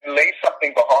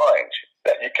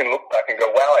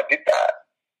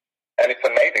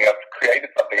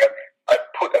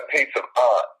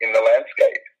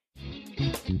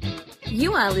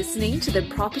are listening to the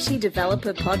Property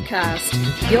Developer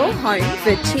Podcast, your home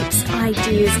for tips,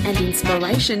 ideas and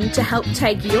inspiration to help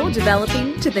take your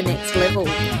developing to the next level.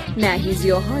 Now here's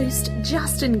your host,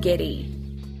 Justin Getty.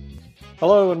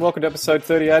 Hello and welcome to episode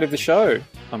 38 of the show.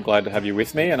 I'm glad to have you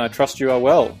with me and I trust you are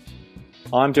well.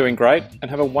 I'm doing great and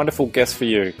have a wonderful guest for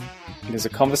you. It is a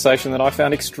conversation that I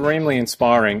found extremely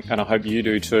inspiring and I hope you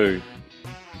do too.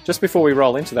 Just before we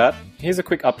roll into that, here's a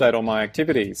quick update on my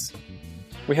activities.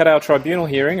 We had our tribunal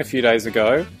hearing a few days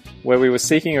ago where we were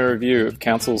seeking a review of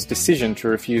Council's decision to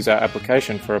refuse our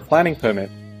application for a planning permit.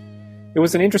 It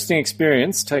was an interesting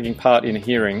experience taking part in a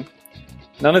hearing.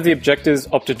 None of the objectors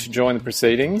opted to join the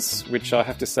proceedings, which I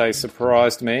have to say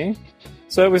surprised me,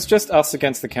 so it was just us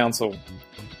against the Council.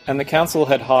 And the Council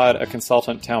had hired a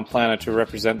consultant town planner to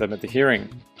represent them at the hearing.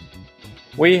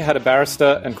 We had a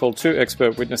barrister and called two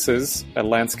expert witnesses, a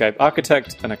landscape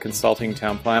architect and a consulting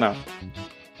town planner.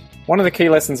 One of the key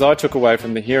lessons I took away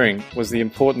from the hearing was the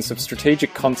importance of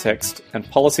strategic context and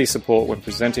policy support when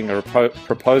presenting a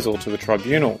proposal to the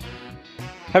tribunal.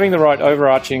 Having the right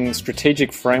overarching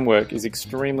strategic framework is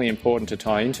extremely important to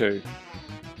tie into.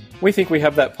 We think we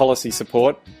have that policy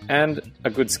support and a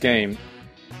good scheme,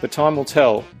 but time will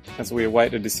tell as we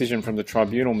await a decision from the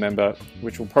tribunal member,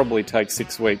 which will probably take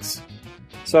 6 weeks.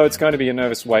 So it's going to be a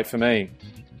nervous wait for me.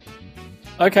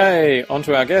 Okay, on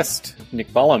to our guest,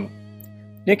 Nick Bullen.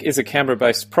 Nick is a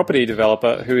Canberra-based property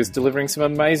developer who is delivering some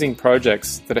amazing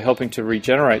projects that are helping to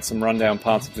regenerate some rundown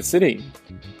parts of the city.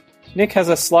 Nick has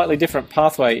a slightly different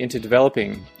pathway into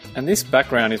developing, and this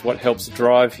background is what helps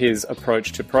drive his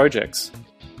approach to projects.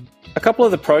 A couple of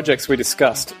the projects we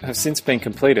discussed have since been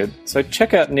completed, so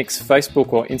check out Nick's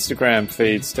Facebook or Instagram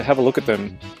feeds to have a look at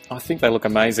them. I think they look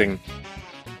amazing.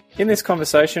 In this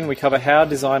conversation, we cover how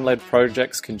design-led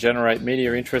projects can generate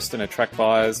media interest and attract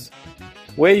buyers,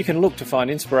 where you can look to find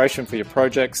inspiration for your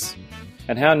projects,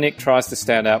 and how Nick tries to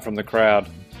stand out from the crowd.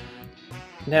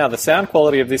 Now, the sound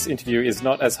quality of this interview is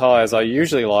not as high as I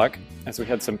usually like, as we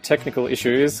had some technical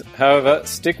issues. However,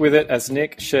 stick with it as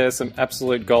Nick shares some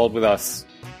absolute gold with us.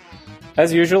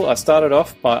 As usual, I started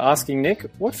off by asking Nick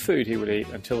what food he would eat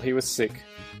until he was sick.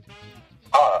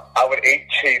 I would eat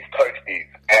cheese toasties,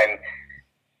 and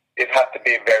it has to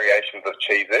be variations of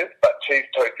cheeses, but cheese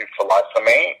toasties for life for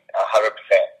me, 100%.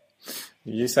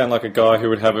 You sound like a guy who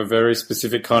would have a very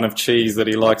specific kind of cheese that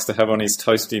he likes to have on his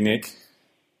toasty, Nick.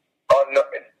 Oh, no.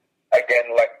 Again,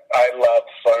 I love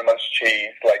so much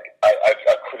cheese.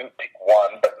 I couldn't pick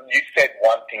one, but you said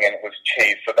one thing and it was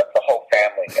cheese, so that's the whole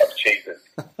family of cheeses.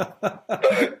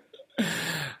 So,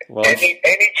 well, any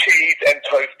cheese and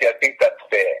toasty, I think that's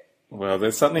fair. Well,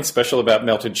 there's something special about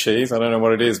melted cheese. I don't know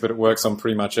what it is, but it works on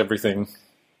pretty much everything.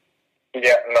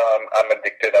 Yeah, no, I'm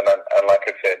addicted, and like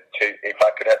I said, if I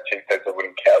could have cheese toast, I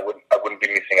wouldn't care. I wouldn't be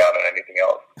missing out on anything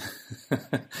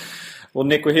else. Well,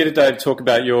 Nick, we're here today to talk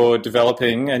about your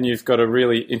developing, and you've got a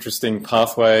really interesting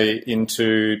pathway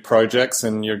into projects,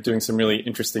 and you're doing some really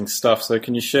interesting stuff. So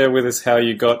can you share with us how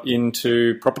you got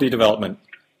into property development?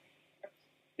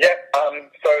 Yeah,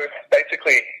 so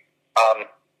basically,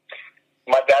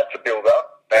 my dad's a builder.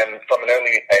 And from an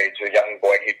early age, a young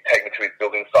boy, he'd take me to his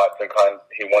building sites and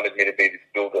he wanted me to be this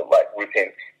builder, with him.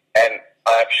 And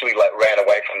I actually, ran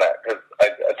away from that because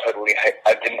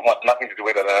I didn't want nothing to do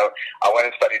with it. I went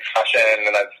and studied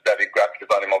fashion and I studied graphic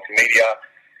design and multimedia.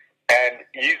 And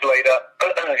years later,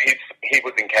 he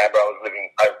was in Canberra.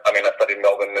 I studied in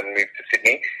Melbourne and moved to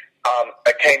Sydney.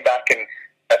 I came back and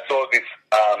I saw this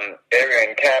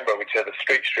area in Canberra, which had a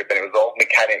street strip, and it was old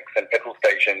mechanics and petrol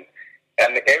stations.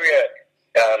 And the area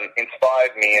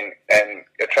inspired me and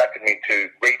attracted me to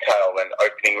retail and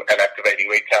opening and activating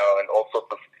retail and all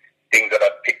sorts of things that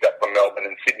I've picked up from Melbourne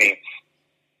and Sydney.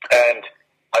 And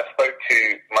I spoke to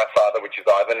my father, which is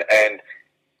Ivan, and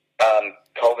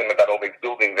told him about all these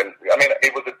buildings. And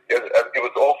it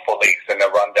was all for lease in a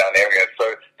rundown area,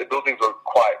 so the buildings were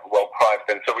quite well priced.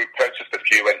 And so we purchased a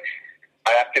few, and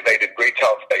I activated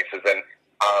retail spaces. And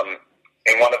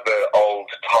in one of the old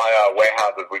tyre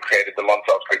warehouses, we created the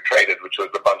Lonsdale Street Traders, which was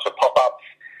a bunch of pop-ups,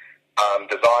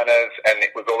 designers, and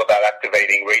it was all about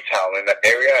activating retail in that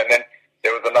area. And then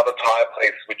there was another tyre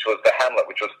place, which was the Hamlet,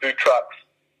 which was food trucks.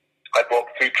 I bought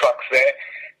food trucks there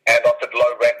and offered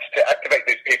low rents to activate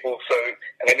these people. So,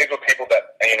 these were people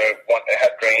that,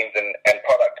 had dreams and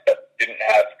products but didn't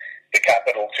have the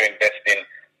capital to invest in,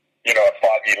 a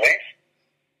 5-year lease.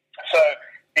 So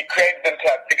it created them to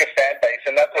have bigger fan base,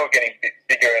 and that's how we're getting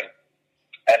bigger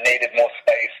and needed more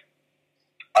space.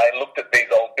 I looked at these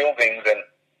old buildings, and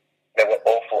they were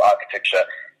awful architecture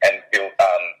and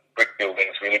brick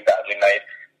buildings, really badly made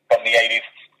from the 80s,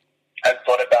 and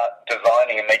thought about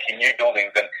designing and making new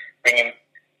buildings and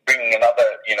bringing another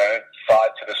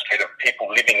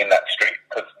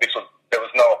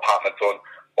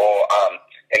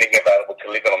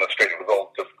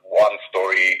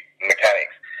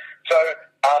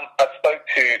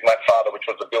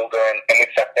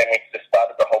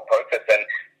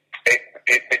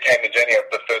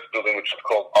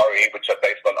called Ori, which are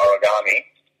based on origami,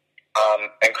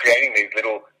 and creating these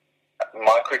little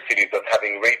micro-cities of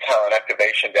having retail and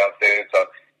activation downstairs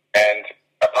and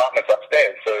apartments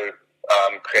upstairs. So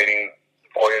creating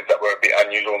foyers that were a bit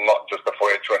unusual, not just a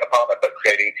foyer to an apartment, but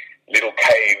creating little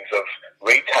caves of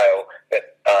retail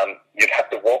that you'd have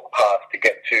to walk past to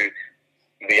get to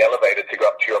the elevator to go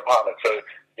up to your apartment. So,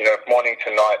 you know, morning to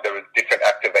night there was different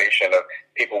activation of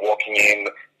people walking in,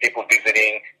 people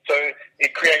visiting. So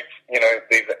it creates, you know,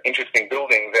 these interesting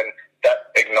buildings, and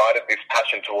that ignited this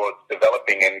passion towards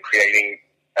developing and creating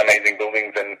amazing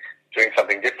buildings and doing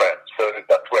something different. So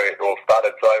that's where it all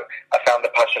started. So I found the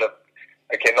passion of,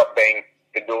 again, not being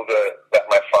the builder that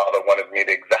my father wanted me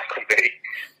to exactly be,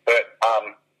 but,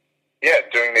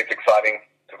 doing these exciting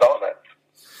developments.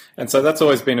 And so that's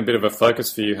always been a bit of a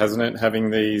focus for you, hasn't it?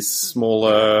 Having these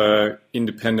smaller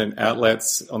independent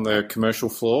outlets on the commercial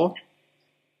floor?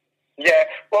 Yeah,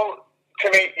 well, to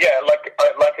me, like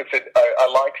I said,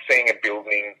 I like seeing a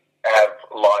building have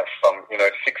life from,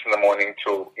 6 in the morning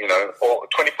till, or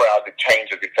 24 hours it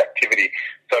changes its activity.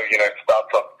 So, it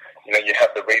starts off, you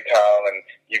have the retail and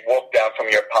you walk down from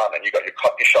your apartment, you got your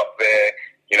coffee shop there,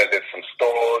 there's some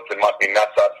stores, there might be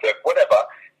massage, surf, whatever.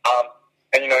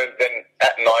 And, then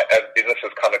at night as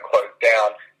businesses kind of close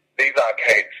down, these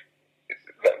arcades,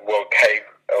 cave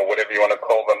or whatever you want to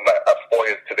call them, are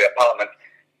foyers to their apartments.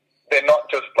 They're not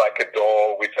just like a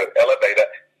door with an elevator.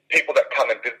 People that come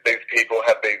and visit these people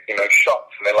have these,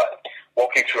 shops, and they're like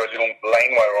walking through a little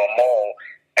laneway or a mall,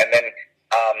 and then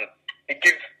it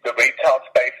gives the retail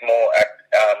space more,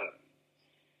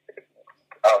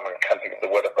 I can't think of the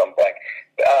word, I've gone blank,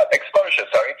 exposure,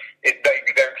 sorry.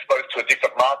 They're exposed to a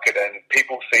different market, and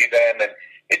people see them, and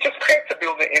it just creates a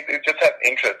building, it just has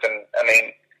interest, and I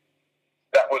mean,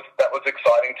 that was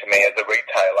exciting to me as a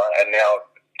retailer, and now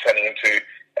turning into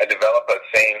a developer,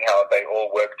 seeing how they all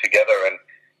work together and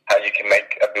how you can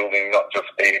make a building not just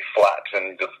be flat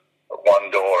and just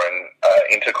one door and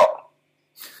intercom.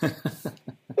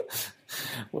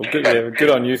 Well, good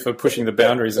on you for pushing the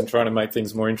boundaries and trying to make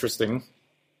things more interesting.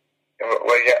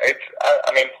 Well, yeah,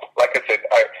 like I said,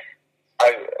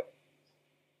 I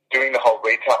doing the whole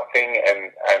retail thing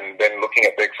and then looking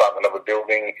at the excitement of a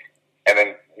building, and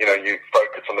then, you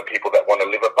focus on the people that want to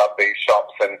live above these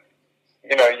shops, and,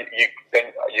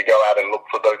 you go out and look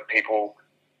for those people.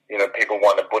 People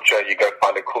want a butcher, you go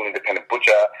find a cool independent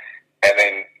butcher, and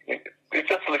then it's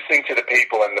just listening to the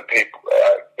people and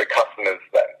the customers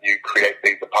that you create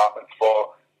these apartments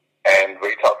for and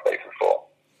retail spaces for.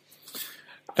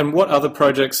 And what other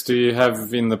projects do you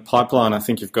have in the pipeline? I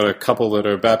think you've got a couple that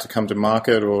are about to come to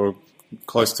market or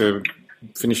close to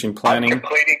finishing planning. I'm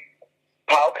completing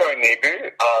Palco and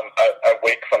Nibu a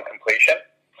week from completion.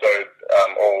 So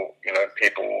all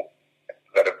people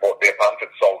that have bought their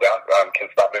apartments sold out can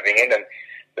start moving in, and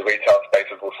the retail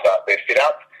spaces will start their fit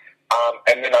outs.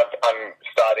 And then I'm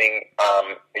starting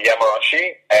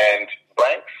Yamarashi and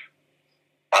Blanks.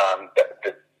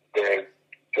 They're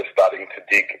just starting to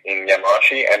dig in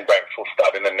Yamarashi, and Blanks will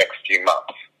start in the next few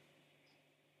months.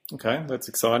 Okay, that's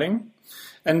exciting.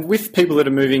 And with people that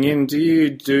are moving in, do you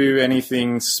do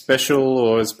anything special,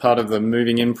 or as part of the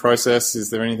moving in process, is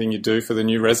there anything you do for the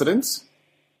new residents?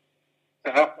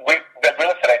 The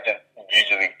real estate agent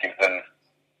usually gives them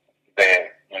their,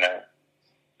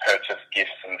 purchase gifts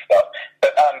and stuff.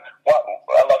 But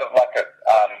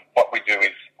what we do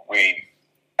is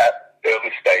at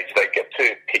early stage, they get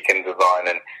to pick and design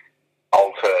and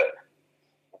alter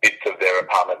bits of their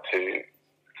apartment to,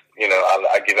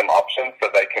 I give them options so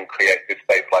they can create this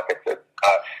space. Like I said,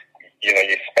 you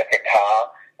spec a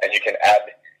car and you can add,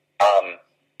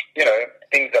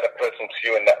 things that are personal to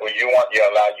you and that you want,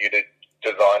 allow you to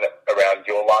design it around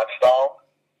your lifestyle.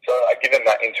 So I give them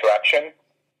that interaction.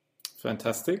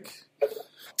 Fantastic.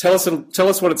 Tell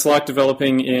us what it's like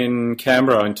developing in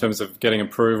Canberra in terms of getting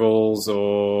approvals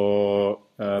or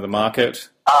the market.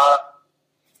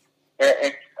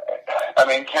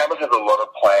 Canberra has a lot of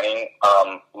planning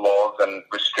laws and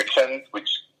restrictions, which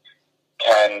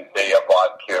can be a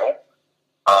vibe kill.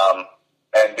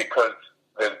 And because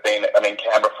there's been,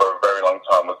 Canberra for a very long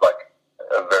time was like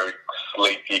a very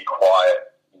sleepy,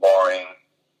 quiet, boring,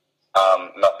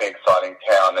 nothing exciting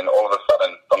town, and all of a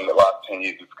sudden, from the last 10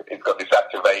 years, it's got this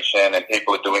activation and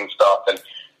people are doing stuff, and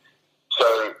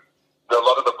so a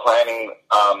lot of the planning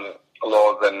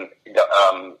laws and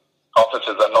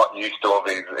officers are not used to all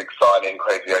these exciting,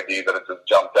 crazy ideas that have just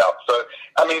jumped out. So,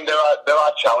 there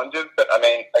are challenges, but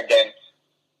again,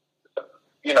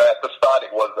 at the start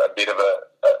it was a bit of a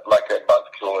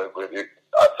buzzkill.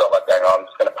 I felt like going, I'm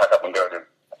just going to pack up and go to,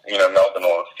 Melbourne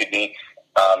or Sydney.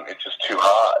 It's just too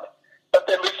hard. but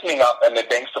they're listening up and they're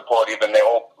being supportive and they're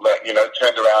all,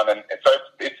 turned around. And so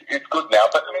it's good now.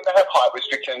 But, I mean, they have height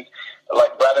restrictions.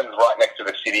 Like, Braddon's right next to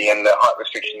the city and the height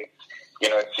restriction,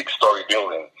 6-story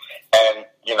building. And,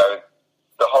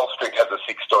 the whole street has a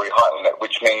 6-story height limit,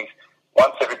 which means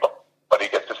once everybody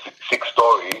gets to 6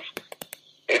 stories,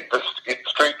 the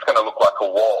street's going to look like a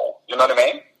wall. You know what I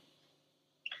mean?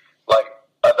 Like,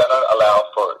 they don't allow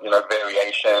for,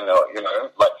 variation or,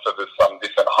 so there's some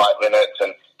different height limits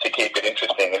and to keep it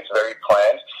interesting. It's very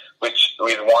planned, which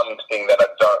is one thing that I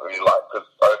don't really like because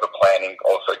over-planning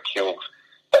also kills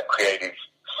that creative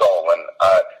soul and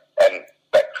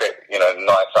that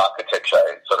nice architecture.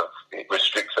 It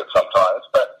restricts it sometimes.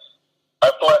 But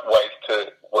I find ways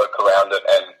to work around it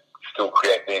and still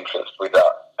create the interest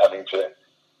without having to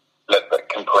let that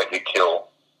completely kill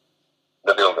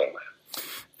the buildings.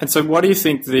 And so what do you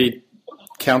think the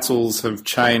councils have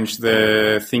changed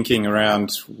their thinking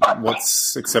around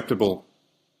what's acceptable?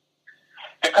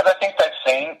 Because I think they've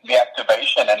seen the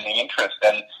activation and the interest,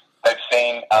 and they've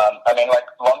seen, like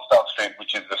Lonsdale Street,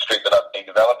 which is the street that I've been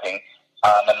developing,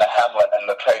 and the Hamlet and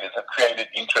the Traders have created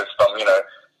interest from,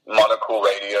 Monocle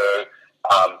Radio,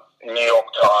 New York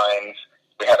Times.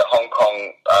 We had a Hong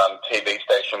Kong TV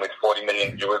station with 40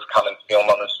 million viewers come and film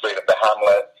on the street of the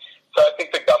Hamlet. So I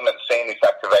think the government's seen this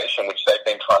activation, which they've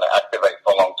been trying to activate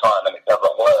for a long time, and it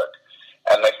doesn't work.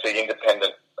 And they see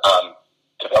independent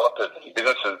developers and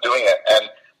businesses doing it. And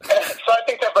so I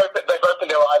think they've opened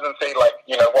their eyes and see,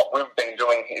 what we've been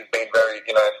doing has been very,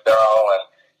 sterile, and,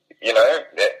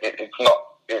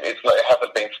 it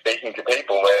hasn't been speaking to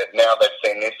people, where now they've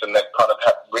seen this and they've kind of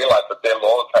realised that their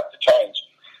laws have to change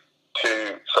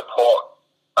to support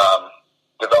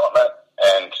development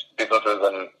and businesses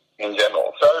and in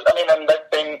general. So, and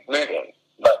they've been moving,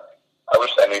 but I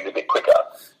wish they moved a bit quicker.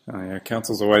 Oh, yeah,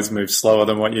 councils always move slower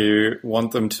than what you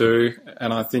want them to,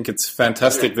 and I think it's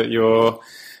fantastic that you're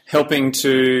helping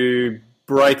to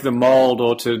break the mould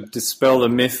or to dispel the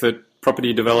myth that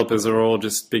property developers are all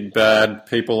just big bad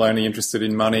people only interested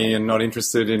in money and not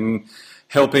interested in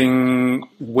helping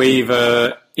weave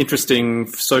a interesting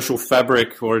social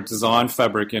fabric or a design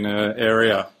fabric in an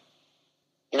area.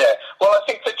 Yeah, well, I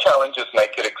think the challenges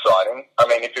make it exciting.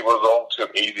 If it was all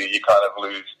too easy, you kind of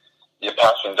lose your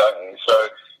passion, don't you? So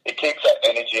it keeps that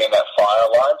energy and that fire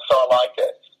alive, so I like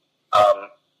it.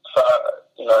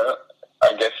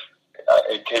 I guess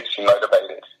it keeps you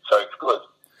motivated, so it's good.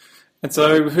 And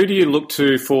so who do you look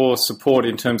to for support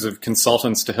in terms of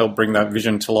consultants to help bring that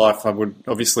vision to life?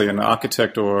 Obviously an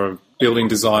architect or a building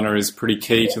designer is pretty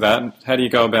key to that. How do you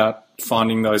go about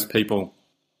finding those people?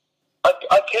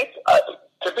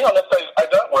 To be honest, I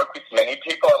don't work with many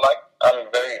people.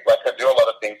 I do a lot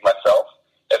of things myself,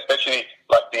 especially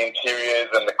like the interiors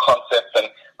and the concepts and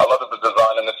a lot of the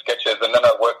design and the sketches. And then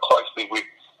I work closely with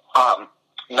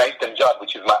Nathan Judd,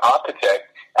 which is my architect.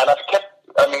 And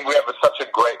we have such a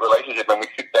great relationship, and we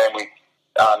sit there and we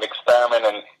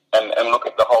experiment and look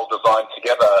at the whole design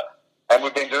together. And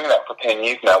we've been doing that for 10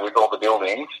 years now with all the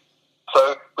buildings.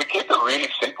 So we keep it really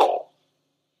simple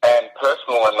and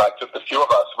personal, and just a few of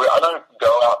us. I don't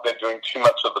go out there doing too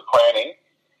much of the planning,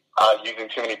 using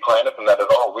too many planners and that at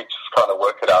all. We just kind of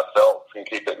work it ourselves and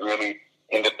keep it really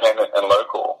independent and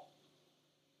local.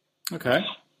 Okay.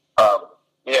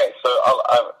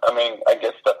 I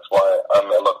guess that's why a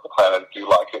lot of the planners do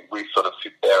like it. We sort of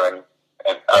sit there and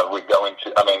we go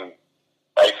into,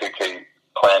 ACT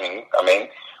planning.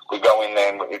 We go in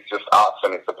there and it's just us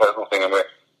and it's a personal thing, and we're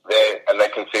there and they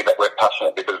can see that we're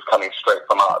passionate because it's coming straight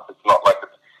from us. It's not like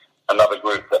it's another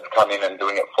group that's come in and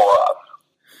doing it for us.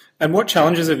 And what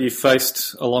challenges have you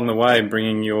faced along the way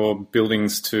bringing your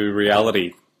buildings to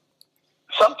reality?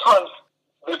 Sometimes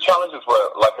the challenges were,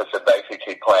 like I said, the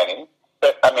ACT planning.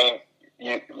 But,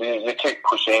 you keep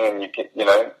pushing and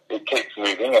it keeps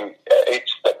moving, and each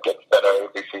step gets better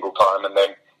every single time, and then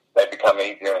they become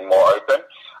easier and more open.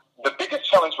 The biggest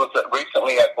challenge was that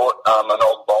recently I bought an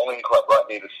old bowling club right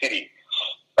near the city,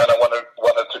 and I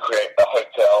wanted to create a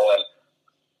hotel and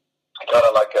kind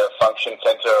of like a function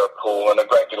centre, a pool, and a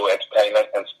great little entertainment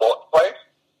and sports place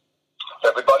for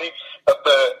everybody. But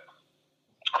the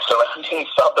surrounding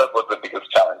suburb was the biggest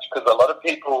challenge, because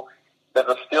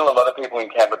there's still a lot of people in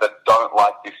Canberra that don't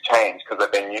like this change because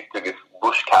they've been used to this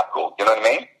bush capital, you know what I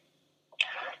mean?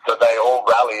 So they all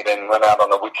rallied and went out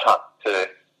on a witch hunt to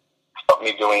stop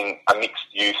me doing a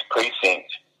mixed-use precinct.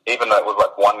 Even though it was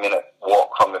like 1 minute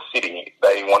walk from the city,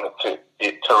 they wanted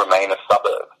it to remain a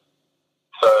suburb.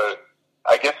 So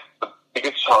I guess the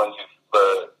biggest challenge is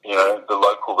the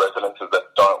local residents that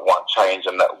don't want change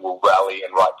and that will rally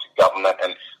and write to government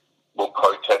and will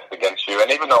protest against you. And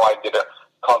even though I did a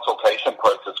consultation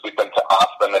process with them to ask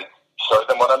them and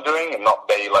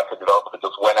developer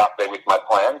just went out there with my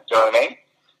plans, do you know what I mean?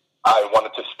 I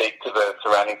wanted to speak to the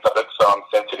surrounding suburbs, so I'm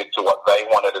sensitive to what they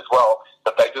wanted as well,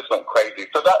 but they just went crazy.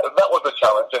 So that was a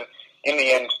challenge, and in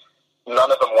the end,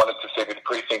 none of them wanted to see this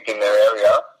precinct in their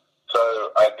area,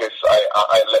 so I guess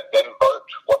I let them vote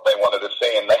what they wanted to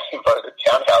see, and they voted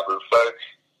townhouses, so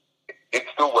it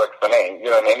still works for me, you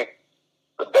know what I mean?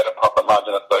 It's a better profit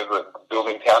margin, I suppose, with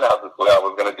building townhouses where I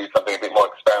was going to do something a bit more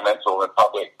experimental and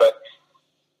public, but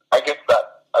I guess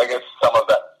some of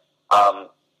that,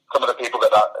 some of the people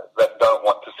that don't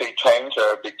want to see change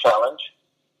are a big challenge.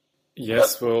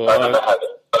 Yes, well, I don't know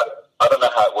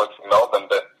how it works in Melbourne,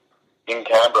 but in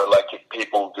Canberra, like if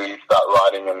people do start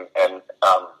writing and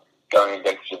going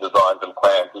against your designs and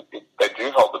plans, they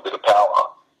do hold a bit of power.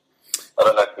 I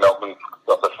don't know if Melbourne's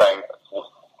got the same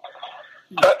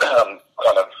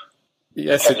kind of.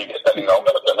 Yes, can you get that in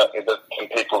Melbourne? I don't know. Can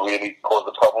people really cause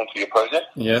a problem to your project?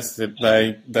 Yes,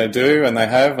 they do, and they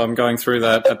have. I'm going through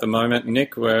that at the moment,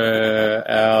 Nick, where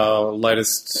our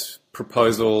latest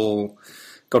proposal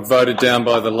got voted down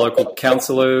by the local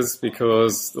councillors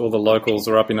because all the locals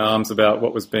are up in arms about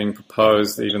what was being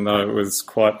proposed, even though it was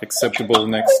quite acceptable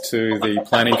next to the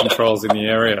planning controls in the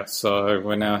area. So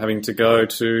we're now having to go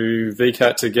to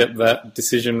VCAT to get that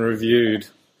decision reviewed.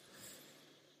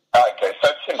 Okay,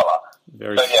 so similar.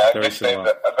 Very I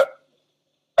similar.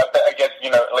 I guess,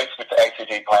 you know, at least with the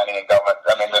ACG planning and government,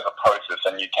 I mean, there's a process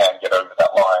and you can get over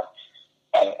that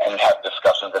line and have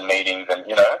discussions and meetings and,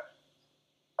 you know,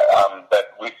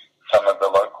 but with some of the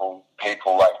local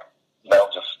people, like, they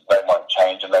won't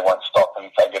change and they won't stop,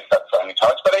 and so I guess that's the only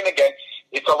challenge. But then again,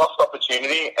 it's a lost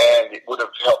opportunity and it would have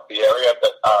helped the area,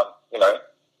 but, you know,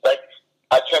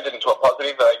 I turned it into a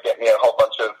positive. They get me a whole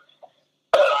bunch of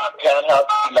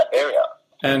townhouses in that area.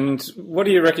 And what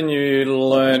do you reckon you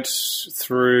learnt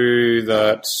through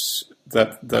that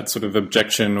sort of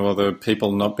objection, or the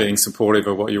people not being supportive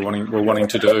of what you were wanting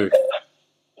to do?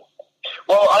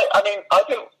 Well, I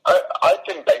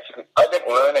didn't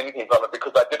learn anything from it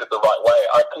because I did it the right way.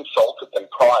 I consulted them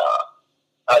prior.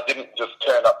 I didn't just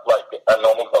turn up like a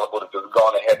normal developer would have just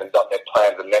gone ahead and done their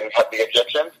plans and then had the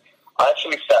objections. I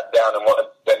actually sat down and wanted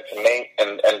them to meet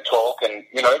and talk and,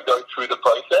 you know, go through the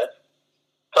process.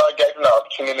 So I gave them the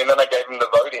opportunity, and then I gave them the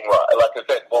voting right. Like I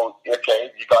said, well,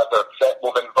 okay, you guys are upset,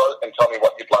 well then vote and tell me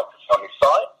what you'd like to see on this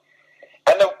site.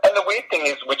 And the weird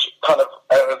thing is, which kind of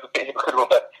is a bit hypocritical,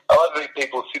 but a lot of these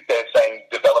people sit there saying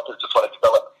developers just want to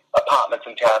develop apartments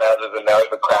and townhouses and they're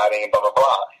overcrowding and blah, blah,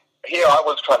 blah. Here I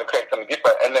was trying to create something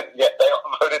different, and then yet they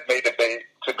voted me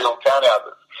to build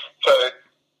townhouses. So,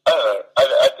 I don't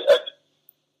know,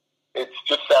 it's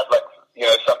just sad, like, you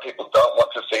know, some people don't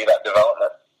want to see that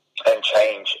development and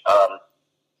change,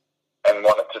 and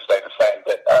want it to stay the same.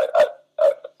 But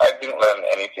I didn't learn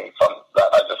anything from that.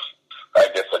 I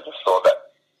guess I just saw that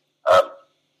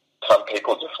some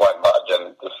people just won't budge,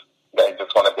 and they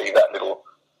just want to be that little,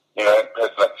 you know,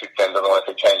 person that sits there and doesn't want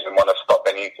to see change and want to stop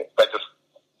anything. They just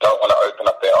don't want to open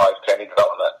up their eyes to any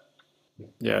development.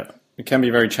 Yeah. It can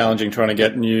be very challenging trying to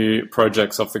get new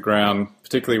projects off the ground,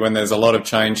 particularly when there's a lot of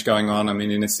change going on. I mean,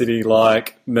 in a city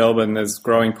like Melbourne, there's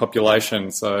growing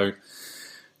population, so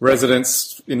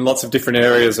residents in lots of different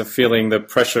areas are feeling the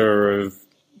pressure of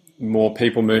more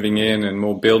people moving in and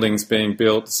more buildings being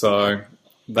built, so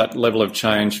that level of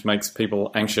change makes people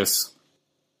anxious.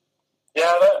 Yeah,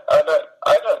 I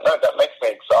don't know. That makes me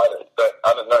excited, but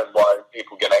I don't know why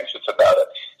people get anxious about it.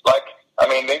 Like, I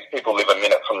mean, these people live a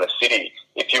minute from the city.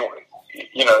 If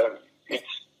you know,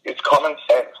 it's common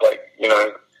sense. Like, you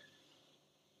know,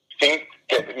 things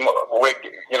get more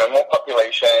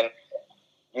population,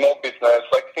 more business.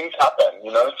 Like, things happen.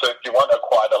 You know, so if you want a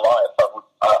quieter life,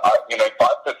 you know, if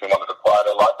I personally wanted a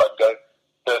quieter life, I'd go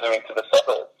further into the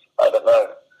suburbs. I don't know,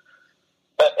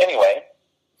 but anyway,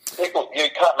 you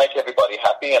can't make everybody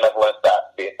happy, and I've learned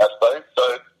that bit, I suppose.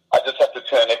 So I just have to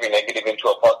turn every negative into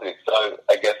a positive. So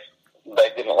I guess they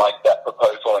didn't like that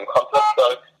proposal and concept,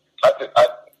 so I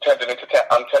turned it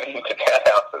into I'm turning into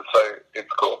townhouses, so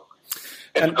it's cool.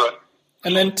 It's good.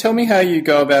 And then tell me how you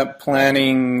go about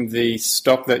planning the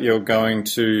stock that you're going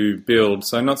to build.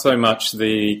 So not so much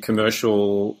the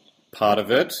commercial part of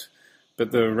it,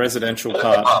 but the residential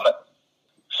part.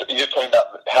 So you're talking about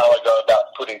how I go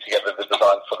about putting together the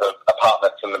design for the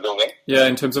apartments and the building? Yeah,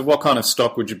 in terms of what kind of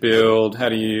stock would you build? How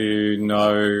do you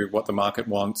know what the market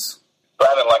wants?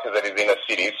 Brandon, like I said, is in a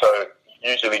city, so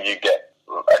usually you get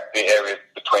like the areas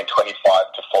between 25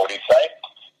 to 40, say.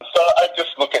 So I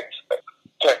just look at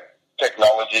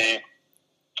technology,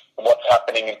 what's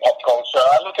happening in pop culture.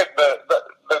 I look at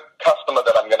the customer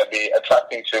that I'm going to be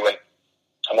attracting to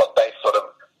and what they sort of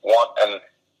want and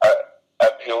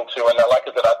appeal to. And like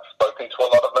I said, I've spoken to a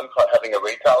lot of them, having running a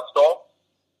retail store.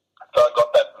 So I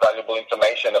got that valuable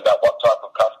information about what type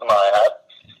of customer I had.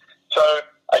 So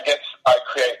I guess I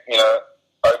create,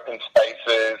 open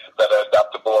spaces that are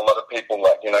adaptable. A lot of people,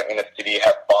 like, in a city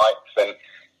have bikes, and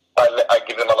I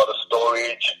give them a lot of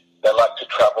storage. They like to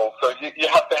travel. So you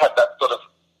have to have that sort of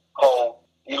whole,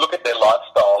 you look at their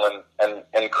lifestyle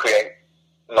and create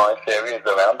nice areas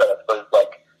around that. I suppose,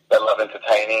 like, they love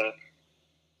entertaining,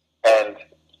 and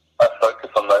I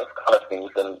focus on those kind of things.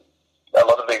 And a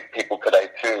lot of these people today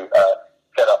too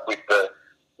set up with the,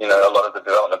 a lot of the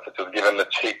developments that have given the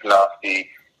cheap,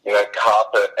 nasty,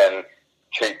 carpet and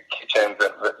cheap kitchens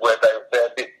where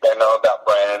they know about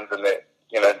brands, and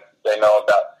they know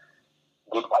about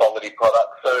good quality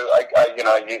products. So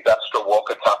I use Astra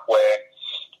Walker Tupperware.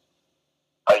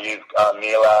 I use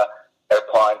Miele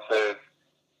appliances.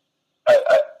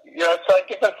 So I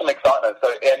give them some excitement. So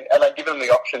and I give them the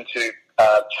option to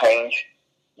change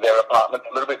their apartments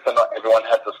a little bit, so not everyone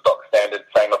has the stock standard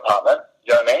same apartment.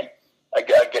 Do you know what I mean? I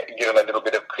give them a little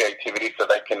bit of creativity so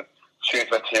they can choose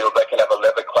materials. They can have a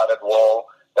leather-cladded wall.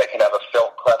 They can have a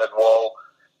felt-cladded wall.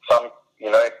 Some,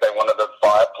 if they wanted a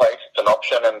fireplace, it's an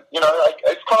option. And,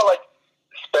 it's kind of like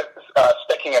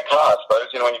specking a car, I suppose.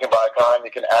 When you can buy a car and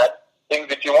you can add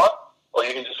things if you want, or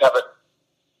you can just have it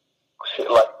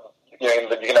like, you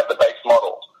can have the base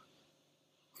model.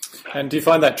 And do you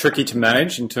find that tricky to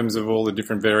manage in terms of all the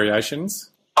different variations?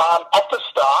 At the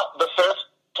start, the first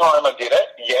time I did it,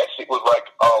 yes, it was like,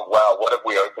 oh, wow, what have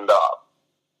we opened up?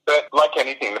 But like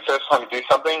anything, the first time you do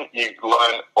something, you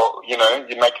learn, or, you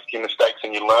make a few mistakes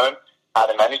and you learn how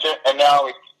to manage it. And now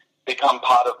it's become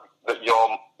part of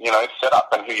your, setup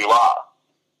and who you are.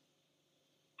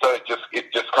 So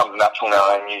it just comes natural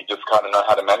now, and you just kind of know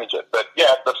how to manage it. But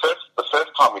yeah, the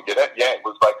first time we did it, yeah, it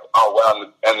was like, oh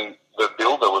wow, and the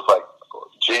builder was like,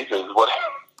 Jesus, what?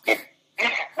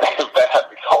 They had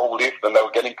this whole list, and they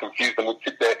were getting confused, and we'd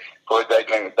sit there for a day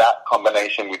doing that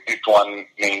combination with this one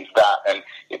means that, and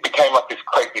it became like this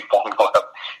crazy formula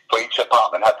for each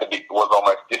apartment was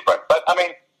almost different. But I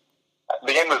mean,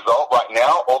 the end result right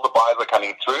now, all the buyers are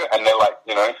coming through, and they're like,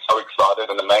 so excited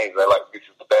and amazed. They're like, this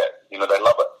is the best. They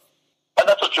love it. And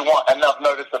that's what you want. And I've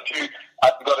noticed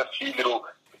I've got a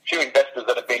few investors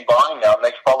that have been buying now, and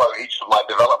they follow each of my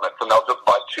developments, and they'll just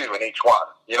buy 2 in each one.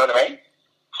 You know what I mean?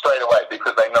 Straight away,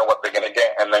 because they know what they're going to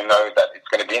get, and they know that it's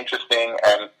going to be interesting,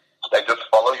 and they just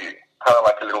follow you. Kind of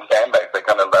like a little fan base.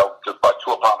 They'll just buy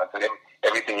 2 apartments, and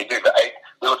everything you do. The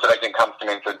real estate agent comes to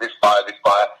me and says, this buyer,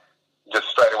 just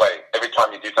straight away. Every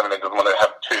time you do something, they just want to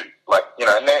have 2. Like,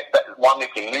 and one is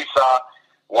in Noosa,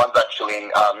 one's actually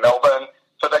in Melbourne,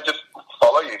 so they just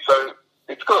follow you. So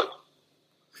it's good.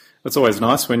 It's always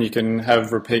nice when you can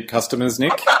have repeat customers,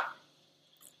 Nick.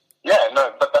 Yeah,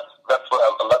 no, but that's what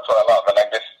I love, and I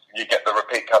guess you get the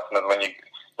repeat customers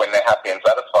when they're happy and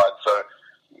satisfied. So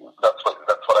that's what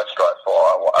I strive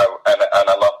for, and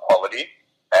I love quality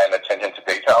and attention to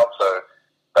detail. So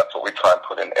that's what we try and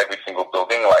put in every single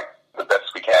building, like the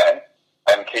best we can,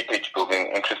 and keep each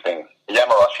building interesting.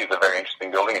 Yamarashi is a very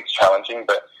interesting building. It's challenging,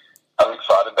 but I'm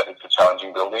excited that it's a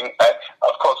challenging building. And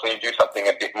of course, when you do something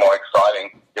a bit more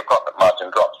exciting, your profit margin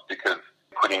drops because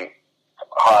putting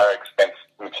higher expense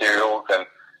materials and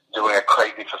doing a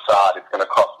crazy facade is going to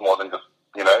cost more than just,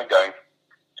 going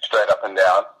straight up and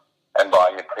down and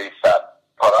buying your prefab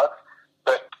products.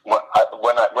 But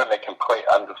when they complete,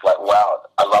 I'm just like, wow,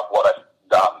 I love what I've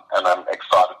done, and I'm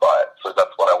excited by it. So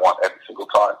that's what I want every single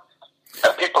time.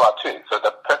 And people are too, so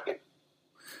that's perfect.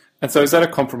 And so is that a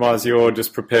compromise you're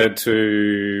just prepared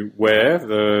to wear,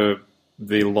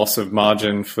 the loss of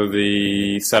margin for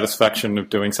the satisfaction of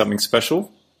doing something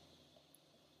special?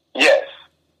 Yes.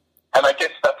 And I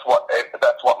guess that's what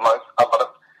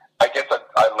I guess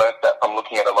I learned that from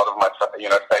looking at a lot of my,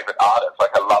 favorite artists.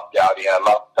 Like, I love Gaudi, I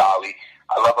love Dali,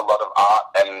 I love a lot of art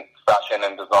and fashion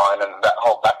and design and that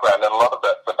whole background, and a lot of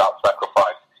that's about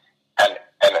sacrifice. And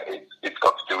it's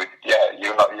got to do with,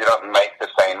 you don't make the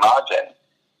same margin,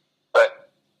 but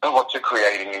what you're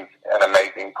creating is an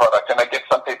amazing product. And I guess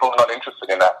some people are not interested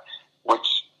in that, which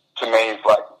to me is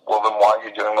like, well, then why are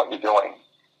you doing what you're doing?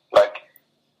 Like,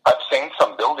 I've seen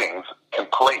some buildings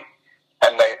complete,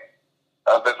 and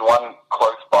there's one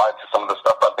close by to some of the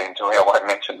stuff I've been doing. I won't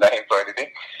mention names or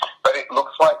anything, but it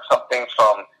looks like something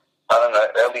from, I don't know,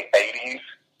 early 80s,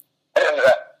 and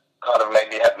that kind of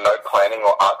maybe had no planning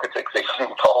or architects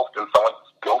even involved, and someone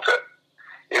just built it.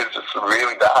 It was just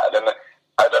really bad, and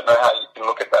I don't know how you can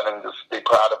look at that and just be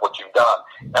proud of what you've done.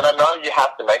 And I know you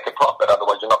have to make a profit,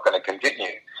 otherwise you're not going to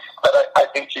continue. But I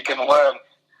think you can learn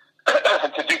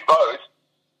to do both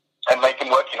and make them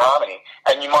work in harmony.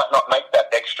 And you might not make that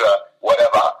extra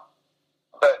whatever,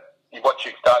 but what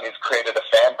you've done is created created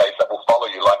a fan base that will follow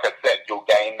you. Like I said, you'll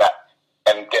gain that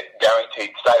and get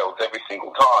guaranteed sales every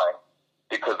single time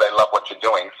because they love what you're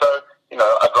doing. So, you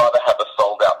know, I'd rather have a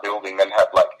sold-out building than have,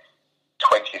 like,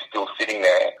 20 still sitting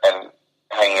there and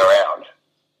hanging around.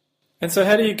 And so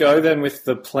how do you go then with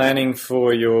the planning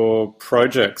for your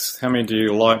projects? How many do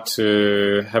you like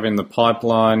to have in the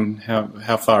pipeline?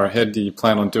 How far ahead do you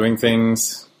plan on doing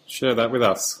things? Share that with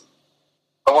us.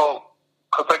 Well,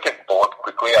 because I get bored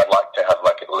quickly, I'd like to have,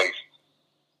 like, at least,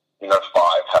 you know, 5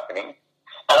 happening. And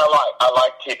I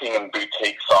like keeping in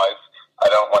boutique size. I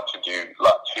don't want to do,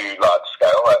 like, too large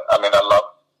scale. I mean, I love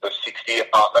the 60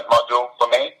 apartment module for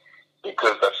me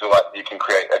because I feel like you can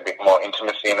create a bit more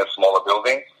intimacy in a smaller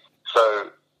building. So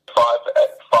 5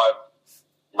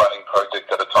 running projects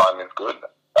at a time is good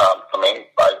for me.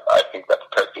 I think that's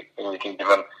perfect, and you can give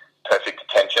them perfect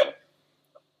attention.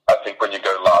 I think when you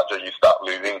go larger, you start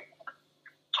losing,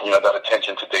 you know, that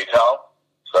attention to detail.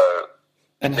 So,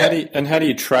 and how do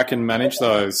you track and manage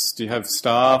those? Do you have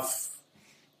staff?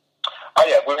 Oh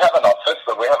yeah, we have an office.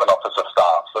 So we have an office of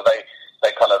staff. So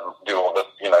they kind of do all the,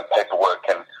 you know, paperwork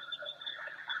and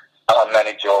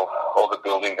manage all the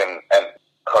buildings and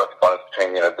correspondence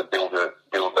between, you know, the builder,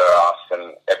 us,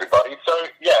 and everybody. So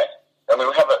yeah, I mean,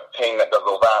 we have a team that does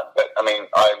all that. But I mean,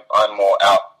 I'm more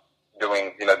out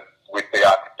doing, you know, with the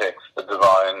architects, the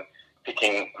design,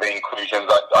 picking the inclusions.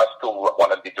 I still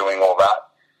want to be doing all that.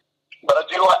 But I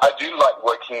do like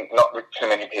working not with too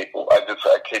many people. I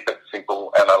keep it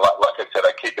simple, and like I said,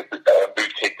 I keep it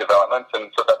boutique development,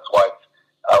 and so that's why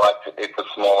it's a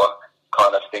smaller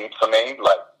kind of thing for me.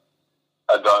 Like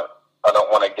I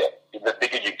don't want to get, the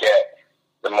bigger you get,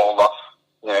 the more loss.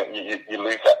 You know, you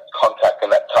lose that contact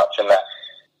and that touch and that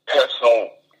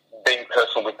being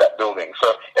personal with that building.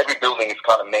 So every building is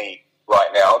kind of me right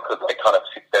now because I kind of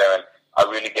sit there and I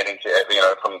really get into every, you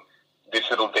know, from this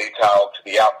little detail to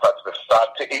the outside to the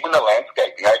facade to even the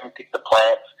landscaping. I even pick the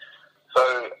plants. So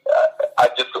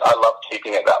I love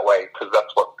keeping it that way because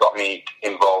that's what got me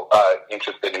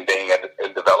interested in being a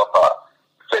developer.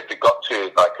 So if it got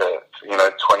to like a, you know,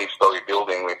 20-story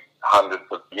building with hundreds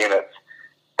of units,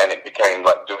 and it became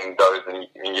like doing those, and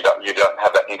you don't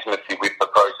have that intimacy with the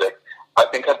project, I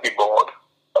think I'd be bored.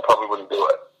 I probably wouldn't do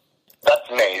it. That's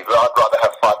me. I'd rather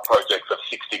have 5 projects of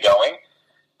 60 going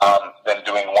than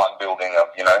doing one building of,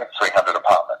 you know, 300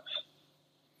 apartments.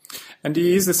 And do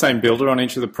you use the same builder on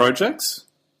each of the projects?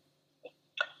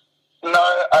 No,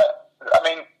 I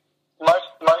mean, most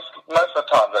of the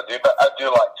times I do, but I do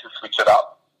like to switch it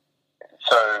up.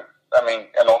 So, I mean,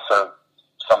 and also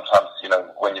sometimes, you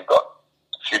know, when you've got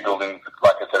a few buildings,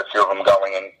 like I said, a few of them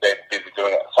going and they're busy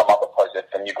doing some other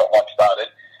projects and you've got one started,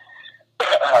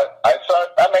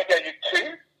 maybe I use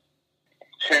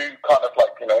two kind of like,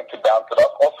 you know, to bounce it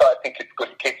up. Also, I think it's good,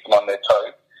 it keeps them on their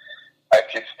toes.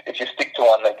 If you stick to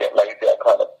one, they get lazy, I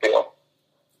kind of feel.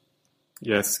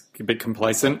 Yes, a bit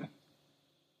complacent.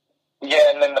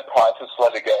 Yeah, and then the prices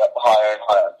slowly go up higher and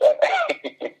higher, don't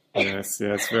they? Yes,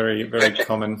 it's very, very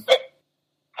common.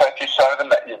 So if you show them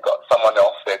that you've got someone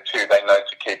else there too, they know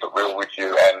to keep it real with you,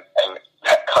 and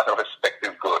that kind of respect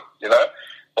is good, you know?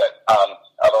 But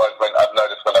otherwise, when I've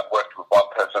noticed when I've worked with one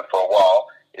person for a while,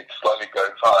 it slowly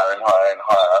goes higher and higher and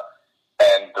higher,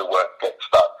 and the work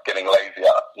starts getting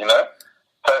lazier, you know?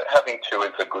 So having 2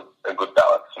 is a good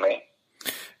balance for me.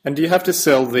 And do you have to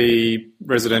sell the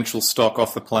residential stock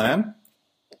off the plan?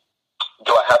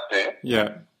 Do I have to?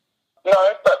 Yeah.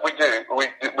 No, but we do. We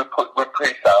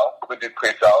pre-sale. We do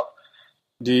pre-sales.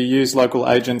 Do you use local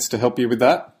agents to help you with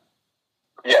that?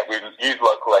 Yeah, we use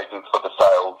local agents for the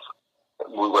sales.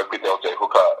 We work with LJ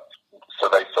Hooker, so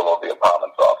they sell all the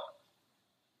apartments off.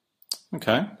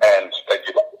 Okay. And they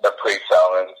do the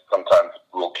pre-sale, and sometimes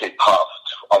we'll keep half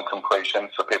on completion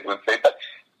so people can see. But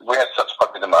we had such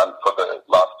property demand for the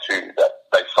last 2 that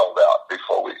they sold out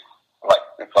before we, like,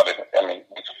 it's not even, I mean,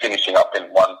 it's finishing up in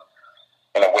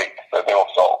a week, so they're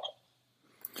all sold.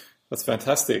 That's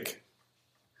fantastic.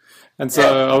 And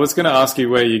so I was going to ask you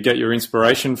where you get your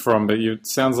inspiration from, but it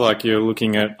sounds like you're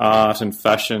looking at art and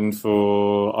fashion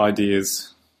for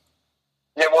ideas.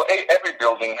 Yeah, well, every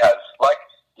building has, like,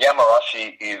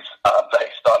 Yamarashi is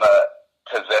based on a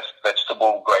possessed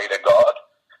vegetable grader god.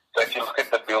 So if you look at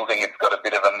the building, it's got a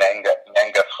bit of a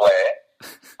manga flair.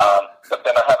 But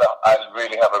then I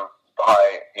really have a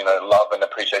high, you know, love and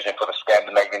appreciation for the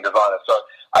Scandinavian designer. So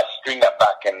I string that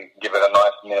back and give it a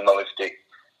nice minimalistic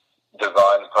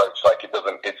design approach. Like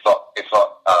it's not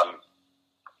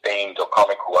themed or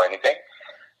comical or anything.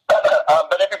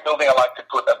 But every building I like to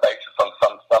put a basis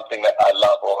on something that I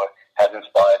love or has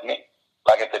inspired me.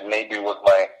 Like I said, Nibu was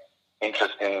my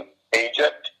interest in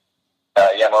Egypt.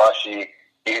 Yamarashi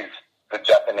is the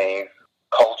Japanese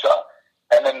culture.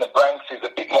 And then the Branks is a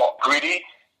bit more gritty,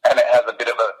 and it has a bit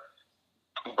of a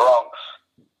Bronx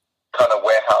kind of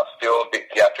warehouse feel, a bit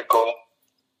theatrical.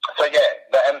 So yeah,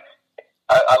 and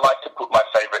I like to put my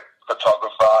favourite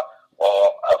photographer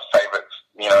or a favourite,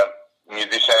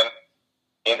 musician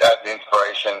as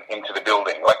inspiration into the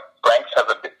building. Like Branks has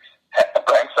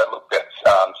Branks that looked at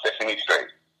Sesame Street.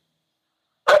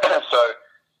 So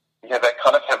yeah, they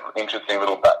kind of have interesting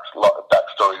little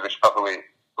backstories, which probably,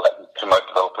 like, to most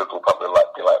developers will probably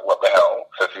be like, what the hell,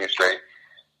 Sesame Street,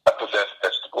 a possessed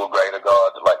vegetable greater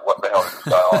god, like, what the hell is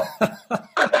going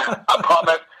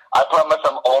on? I promise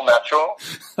I'm all natural.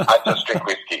 I just drink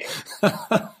whiskey.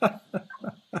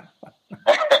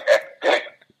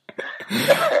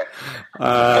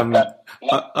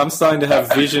 I'm starting to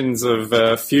have visions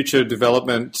of future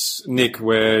development, Nick,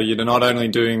 where you're not only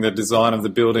doing the design of the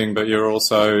building, but you're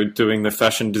also doing the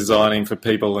fashion designing for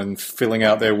people and filling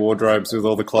out their wardrobes with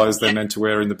all the clothes they're meant to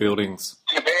wear in the buildings.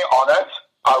 To be honest,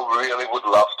 I really would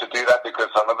love to do that, because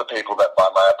some of the people that buy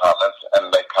my apartments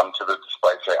and they come to the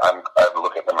display say, I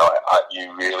look at them and I'm like, are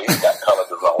you really? That colour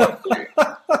does not work for you.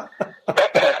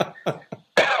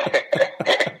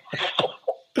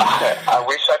 I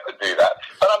wish I could do that,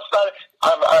 but I'm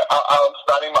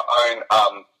starting my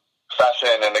own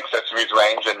fashion and accessories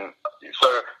range, and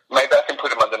so maybe I can put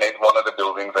them underneath one of the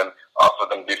buildings and offer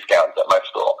them discounts at my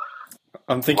store.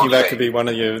 I'm thinking that could be one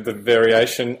of the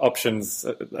variation options,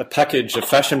 a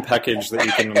fashion package that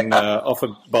you can offer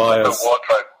buyers.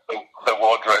 The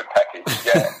wardrobe package,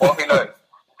 yeah. Well, who knows?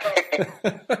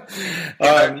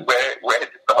 Where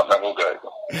development will go.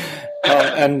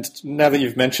 And now that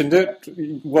you've mentioned it,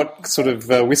 what sort of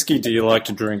whiskey do you like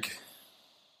to drink?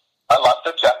 I love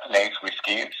the Japanese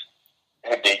whiskies,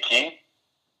 Hibiki,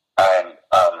 and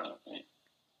oh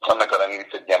my god, I nearly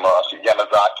said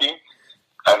Yamazaki.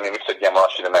 I nearly said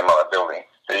Yamarashi, the name of my building.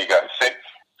 There you go.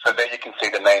 So there you can see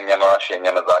the name Yamarashi and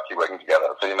Yamazaki working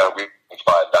together. So we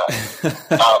inspired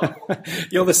that.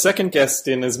 You're the second guest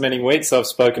in as many weeks I've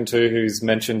spoken to who's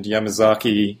mentioned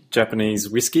Yamazaki Japanese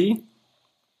whiskey.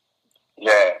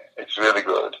 Yeah, it's really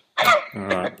good. All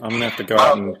right, I'm going to have to go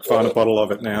out and find a bottle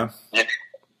of it now. You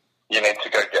need to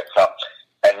go get some,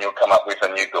 and you'll come up with a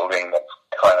new building that's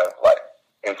kind of like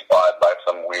inspired by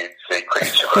some weird sea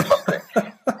creature or something.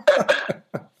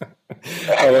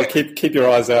 Oh, well, keep your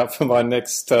eyes out for my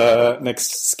next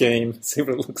scheme. See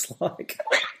what it looks like.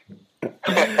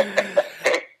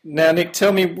 Now, Nick,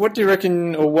 tell me, what do you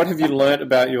reckon, or what have you learnt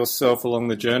about yourself along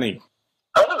the journey?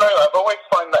 I don't know. I've always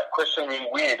found that question really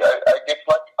weird. I guess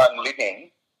like I'm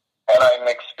living and I'm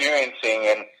experiencing,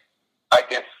 and I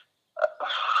guess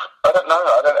I don't know.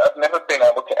 I've never been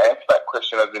able to answer that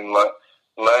question as in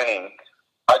learning.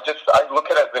 I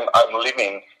look at it as in I'm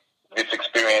living this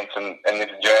experience and this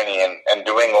journey and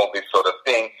doing all this sort of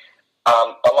thing.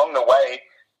 Along the way,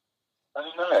 I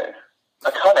don't know.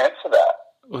 I can't answer that.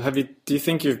 Well, do you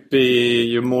think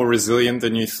you're more resilient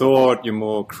than you thought? You're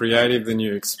more creative than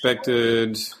you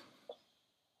expected?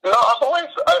 No, I've always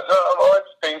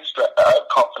been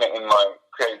confident in my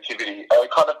creativity. I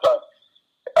kind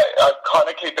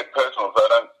of keep it personal, so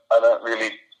I don't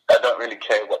really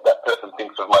care what that person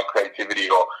thinks of my creativity.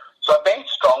 So I've been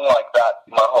strong like that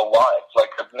my whole life. Like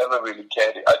I've never really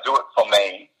cared. I do it for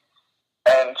me,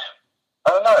 and I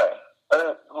don't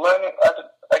know. Learning.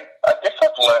 I guess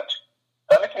I've learnt.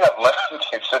 The only thing I've learned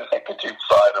is the negative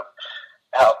side of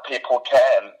how people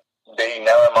can be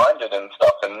narrow-minded and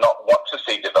stuff and not want to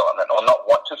see development or not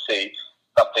want to see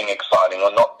something exciting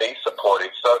or not be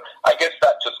supportive. So I guess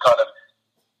that just kind of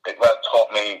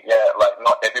taught me, like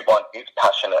not everyone is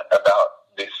passionate about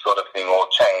this sort of thing or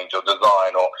change or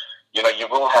design or, you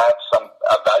will have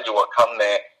a valuer come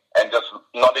there and just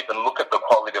not even look at the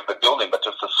quality of the building but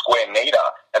just a square meter,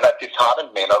 and that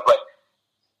disheartened me. And I was like,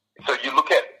 so you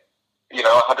look at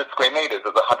 100 square meters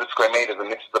as 100 square meters,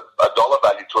 and this is a dollar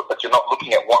value to it, but you're not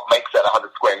looking at what makes that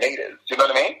 100 square meters. Do you know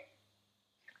what I mean?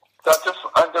 So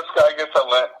I guess I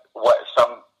learned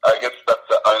I guess that's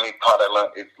the only part I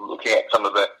learned is looking at some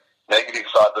of the negative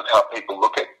sides of how people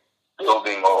look at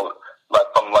building, or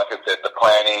like I said, the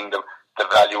planning, the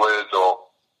valuers, or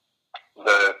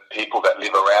the people that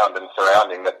live around and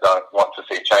surrounding that don't want to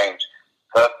see change.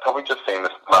 So I've probably just seen the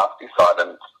nasty side,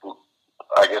 and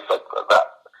I guess that.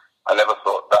 I never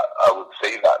thought that I would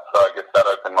see that, so I guess that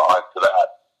opened my eyes to that.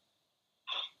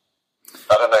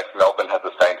 I don't know if Melbourne has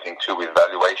the same thing too with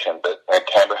valuation, but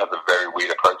Canberra has a very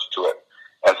weird approach to it,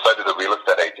 and so do the real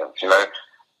estate agents.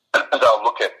 They'll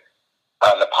look at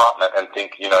an apartment and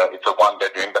think, it's a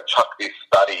one-bedroom, but chuck this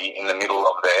study in the middle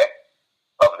of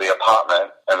the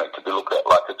apartment, and it could be looked at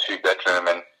like a two-bedroom,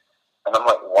 and I'm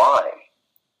like, why?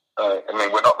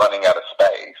 We're not running out of space.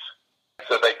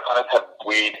 kind of have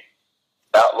weird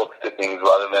outlooks to things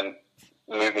rather than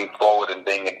moving forward and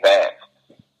being advanced.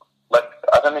 Like,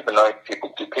 I don't even know if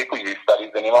people use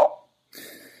studies anymore?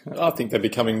 I think they're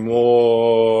becoming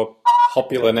more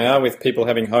popular now with people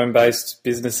having home-based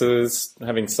businesses,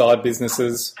 having side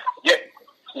businesses.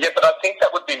 Yeah, but I think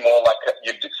that would be more like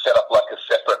you'd set up like a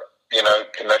separate,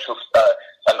 commercial,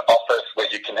 an office where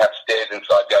you can have stairs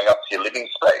inside going up to your living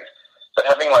space. But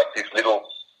having like this little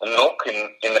nook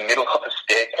in the middle of a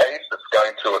staircase that's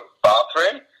going to a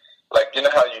bathroom, like, you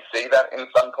know how you see that in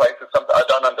some places? I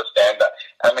don't understand that.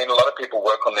 I mean, a lot of people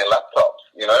work on their laptops,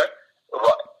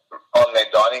 right on their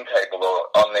dining table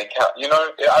or on their couch.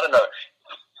 I don't know.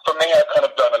 For me, I kind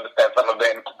of don't understand some of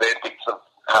their bits of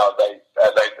how they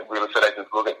real estate agents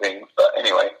look at things. But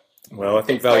anyway. Well, I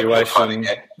think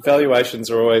valuations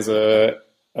are always an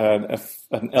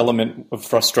element of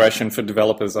frustration for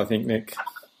developers, I think, Nick.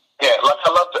 Yeah, like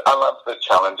I love the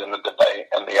challenge and the debate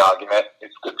and the argument.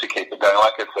 It's good to keep it going.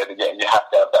 Like I said, yeah, you have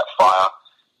to have that fire.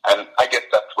 And I guess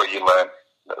that's where you learn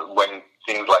when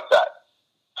things like that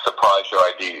surprise your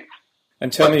ideas.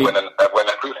 And tell me... When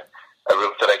a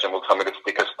real estate agent will tell me to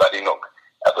stick a study nook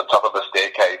at the top of a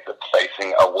staircase that's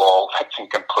facing a wall that's in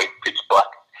complete pitch black,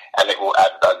 and it will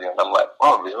add value. And I'm like,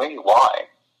 oh, really? Why?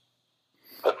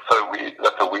 That's so weird.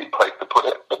 That's a weird place to put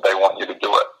it, but they want you to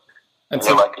do it. And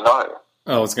you're like, no.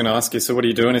 I was going to ask you, so what do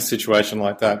you do in a situation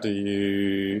like that? Do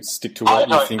you stick to what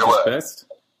you think is best?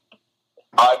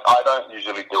 I don't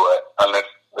usually do it unless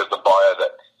there's a buyer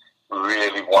that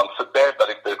really wants it there, but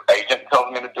if the agent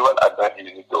tells me to do it, I don't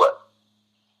usually do it.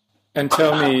 And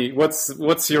tell me,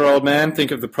 what's your old man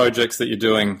think of the projects that you're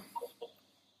doing?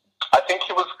 I think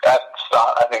he was at the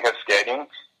start. I think I scared him.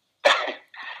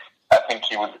 I think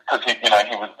he was because he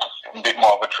was a bit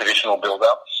more of a traditional builder,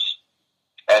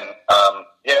 and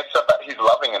but he's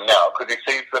loving them now because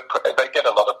he sees they get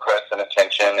a lot of press and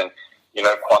attention, and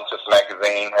Qantas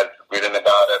magazine has written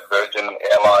about it, Virgin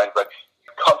Airlines, like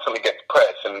constantly gets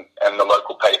press, and the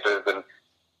local papers and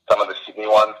some of the Sydney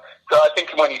ones. So I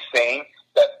think when he's seen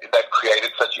that they've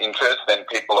created such interest and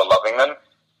people are loving them.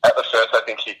 At the first, I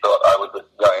think he thought I was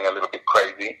going a little bit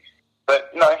crazy, but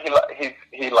no, he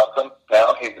loves them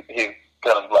now. He's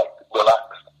kind of like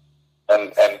relaxed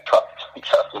and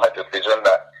trusts my decision.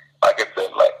 That I guess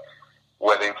that like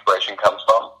where the inspiration comes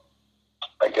from.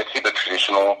 I guess he's a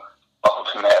traditional old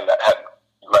man that had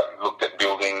like looked at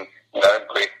building,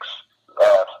 bricks,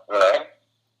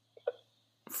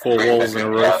 4 walls and a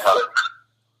roof.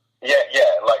 Yeah,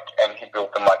 and he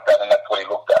built them like that, and that's what he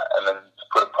looked at. And then to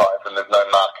put a price, and there's no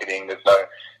marketing, there's no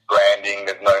branding,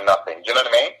 there's no nothing. Do you know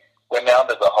what I mean? Where now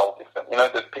there's a whole different,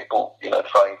 there's people,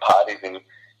 throwing parties in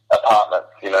apartments,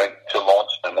 to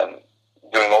launch them and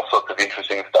doing all sorts of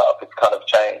interesting stuff. It's kind of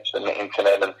changed, and the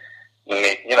internet, and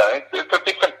it's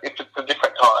a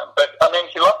different time. But I mean,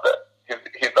 he loved it.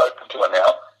 He's open to it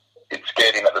now. It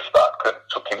scared him at the start because it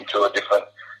took him to a different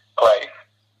place,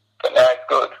 but now it's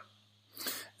good.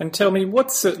 And tell me,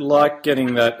 what's it like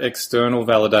getting that external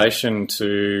validation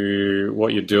to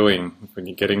what you're doing when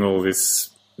you're getting all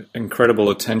this incredible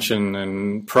attention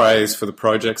and praise for the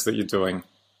projects that you're doing?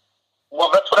 Well,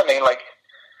 that's what I mean. Like,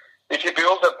 if you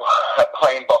build a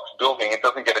plain box building, it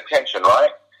doesn't get attention,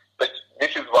 right? But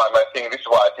this is why I think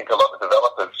a lot of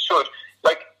developers should,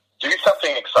 do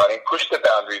something exciting, push the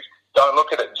boundaries, don't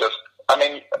look at it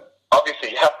obviously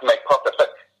you have to make profit, but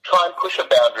try and push a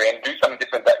boundary and do something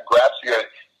different that grabs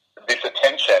this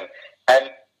attention. And,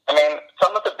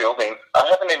 some of the buildings, I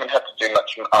haven't even had to do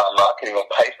much marketing or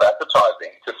pay for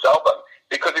advertising to sell them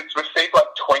because it's received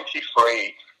 20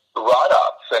 free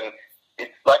write-ups, and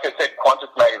it's, like I said,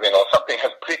 Qantas magazine or something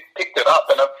has picked it up,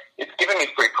 and it's given me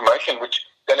free promotion, which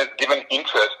then has given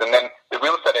interest, and then the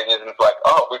real estate agent is like,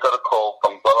 oh, we got a call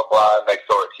from blah, blah, blah, and they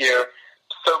saw it here.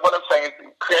 So what I'm saying is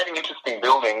creating interesting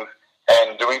buildings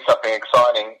and doing something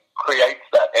exciting creates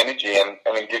that energy, and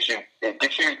it gives you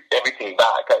everything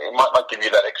back. It might not give you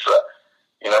that extra,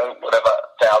 whatever,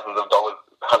 thousands of dollars,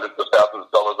 hundreds of thousands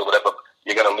of dollars or whatever,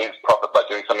 you're going to lose profit by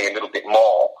doing something a little bit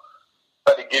more.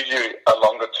 But it gives you a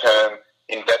longer term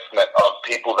investment of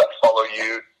people that follow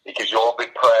you. It gives you all the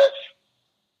press.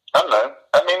 I don't know.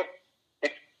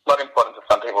 It's not important to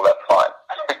some people, that's fine.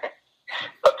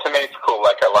 But to me, it's cool.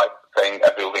 I like seeing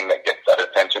a building that gets that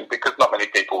attention because not many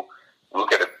people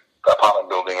look at an apartment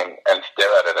building and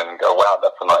stare at it and go, wow,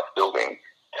 that's a nice building.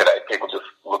 Today, people just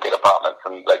look at apartments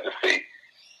and they just see,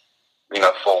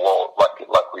 4 walls,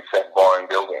 like we said, boring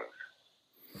buildings.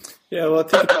 Yeah, well, I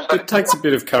think it takes a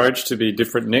bit of courage to be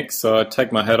different, Nick, so I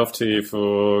take my hat off to you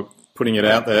for putting it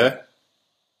out there.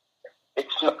 I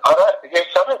don't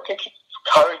think it's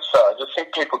courage, though. I just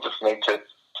think people just need to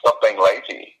stop being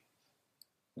lazy.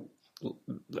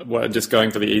 just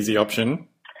going for the easy option?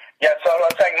 Yeah, so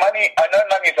I'm saying money, I know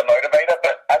money is a motivator,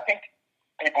 but I think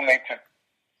people need to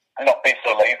not be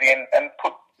so lazy and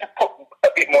put a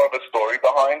bit more of a story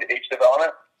behind each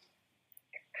development.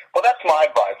 Well, that's my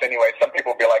advice anyway. Some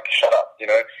people will be like, shut up,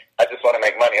 I just want to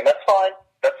make money. And that's fine.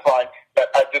 But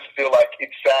I just feel like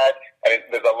it's sad, and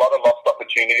there's a lot of lost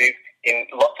opportunities in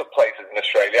lots of places in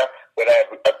Australia where they have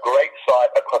a great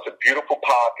site across a beautiful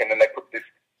park, and then they put this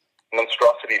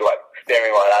monstrosity like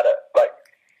staring right at it. Like,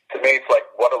 to me, it's like,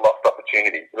 what a lost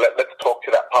opportunity. Let's talk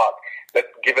to that park.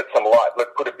 Let's give it some light.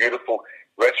 Let's put a beautiful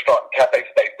restaurant, cafe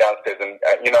space downstairs, and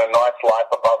nice light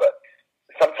above it.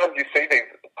 Sometimes you see these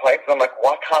places, I'm like,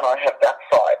 why can't I have that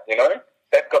site?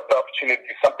 They've got the opportunity to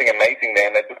do something amazing there,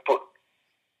 and they just put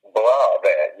blah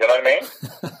there. You know what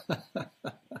I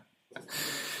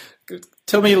mean?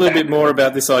 Tell me a little bit more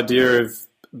about this idea of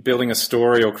building a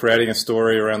story or creating a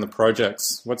story around the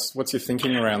projects. What's your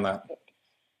thinking around that?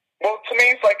 Well, to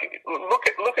me, it's like,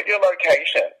 look at your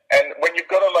location, and when you've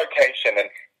got a location,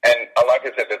 and like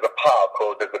I said, there's a park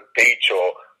or there's a beach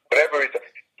or whatever it is,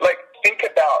 like, think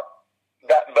about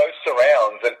those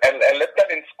surrounds, and let that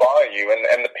inspire you,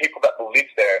 and the people that will live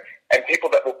there, and people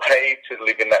that will pay to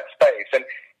live in that space, and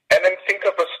then think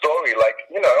of a story, like,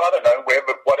 I don't know,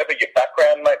 whatever your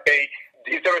background might be.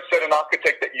 Is there a certain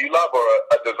architect that you love, or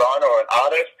a designer or an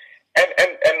artist?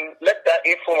 And let that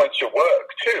influence your work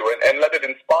too, and let it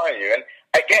inspire you. And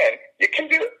again, you can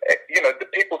do, the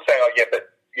people say, oh yeah, but,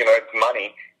 it's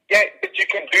money. Yeah, but you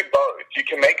can do both. You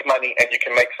can make money and you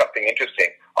can make something interesting.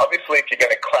 Obviously, if you're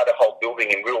going to clad a whole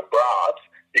building in real brass,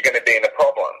 you're going to be in a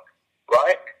problem,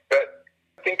 right? But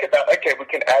think about, okay, we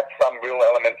can add some real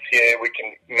elements here. We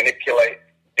can manipulate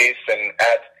this and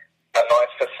add a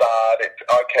nice facade.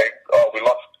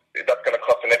 That's going to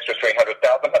cost an extra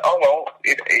 $300,000. Oh, well,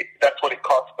 that's what it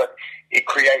costs, but it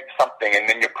creates something, and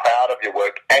then you're proud of your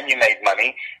work, and you made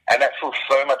money, and that feels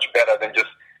so much better than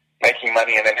just making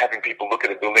money and then having people look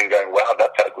at a building going, wow,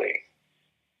 that's ugly.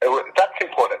 That's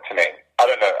important to me. I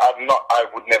don't know. I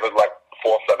would never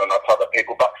force that on other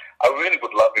people, but I really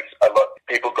would love if a lot of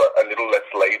people got a little less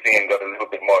lazy and got a little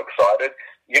bit more excited.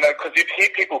 Because you'd hear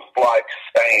people fly to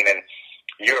Spain and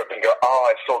Europe and go, oh,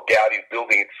 I saw Gaudi's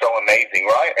building, it's so amazing,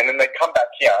 right? And then they come back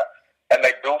here and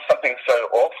they build something so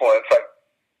awful, and it's like,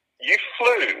 you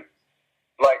flew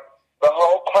the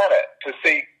whole planet to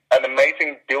see an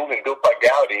amazing building built by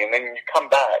Gaudi, and then you come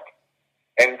back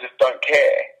and just don't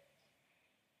care.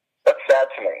 That's sad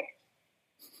to me.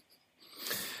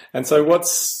 And so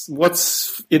what's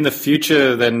in the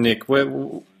future then, Nick?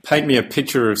 Paint me a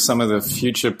picture of some of the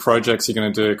future projects you're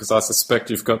going to do, because I suspect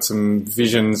you've got some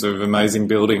visions of amazing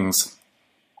buildings.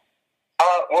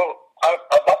 Well,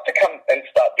 I'd love to come and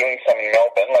start doing some in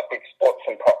Melbourne. We've bought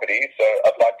some properties, so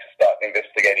I'd like to start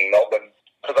investigating Melbourne,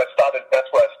 because that's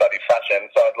where I studied fashion,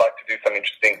 so I'd like to do some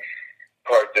interesting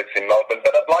projects in Melbourne.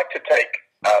 But I'd like to take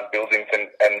buildings and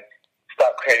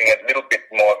start creating a little bit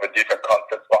more of a different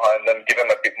concept behind them, give them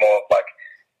a bit more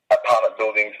apartment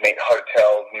buildings meet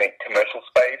hotels, meet commercial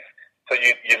space. So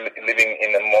you're living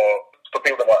in for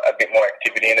people that want a bit more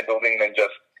activity in a building than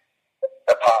just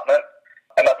apartment.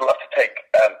 And I'd love to take,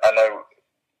 I know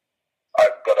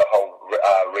I've got a whole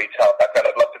retail background.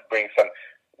 I'd love to bring some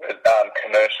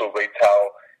commercial retail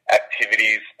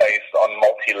activities based on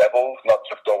multi-levels, not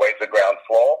just always the ground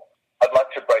floor. I'd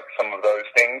like to break some of those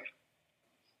things.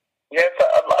 Yes,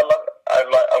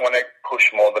 I want to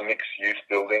push more the mixed-use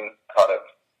building, kind of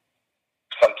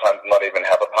sometimes not even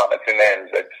have apartments in there, and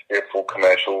just be a full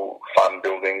commercial fun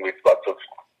building with lots of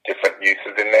different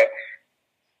uses in there.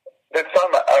 There's so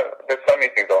many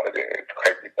things I want to do. It's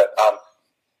crazy, but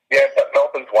but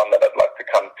Melbourne's one that I'd like to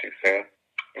come to soon.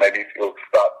 Maybe it'll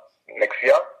start next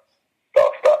year. So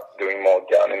I'll start doing more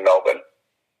down in Melbourne.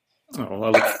 Oh,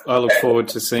 well, I look forward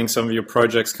to seeing some of your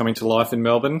projects coming to life in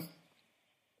Melbourne.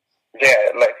 Yeah,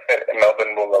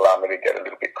 Melbourne will allow me to get a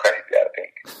little bit crazy, I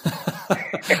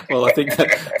think. Well, I think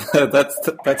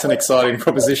that's an exciting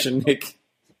proposition, Nick.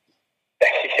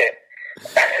 Yeah.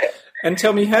 And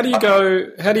tell me, how do you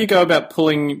go about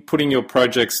putting your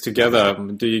projects together?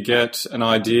 Do you get an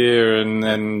idea and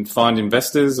then find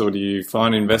investors, or do you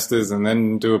find investors and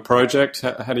then do a project?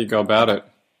 How do you go about it?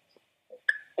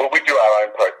 Well, we do our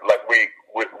own project.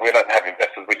 We don't have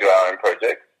investors. We do our own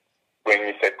project. When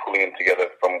you say pulling them together,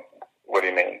 what do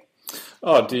you mean?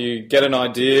 Oh, do you get an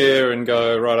idea and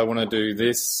go, right, I want to do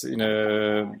this in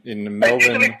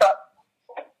Melbourne?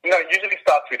 It usually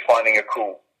starts with finding a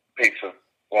cool piece of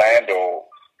land or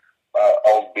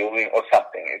old building or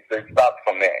something. It starts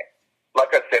from there. Like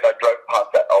I said, I drove past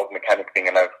that old mechanic thing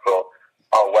and I thought,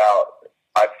 oh wow,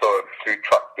 I saw a food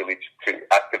truck village to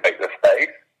activate the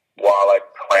space while I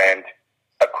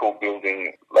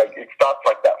building. Like, it starts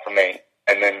like that for me.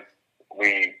 And then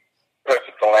we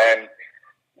purchase the land,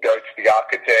 go to the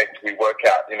architect, we work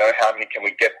out, how many can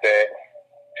we get there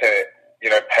to,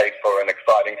 pay for an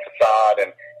exciting facade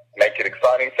and make it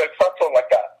exciting. So it starts all like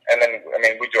that. And then,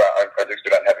 we do our own projects.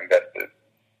 We don't have investors.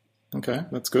 Okay,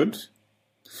 that's good.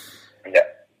 Yeah.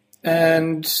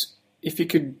 And if you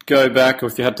could go back, or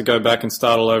if you had to go back and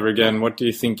start all over again, what do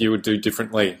you think you would do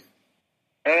differently?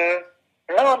 No,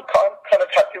 I'm kind of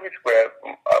happy with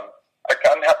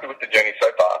I'm happy with the journey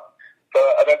so far. So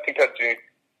I don't think I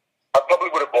probably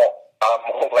would have bought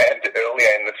more land earlier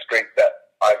in the street that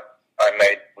I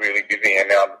made really busy, and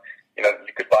now,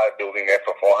 you could buy a building there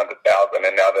for $400,000,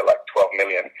 and now they're like $12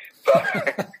 million. So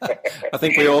I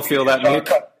think we all feel that, Nick.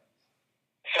 So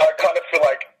I kind of feel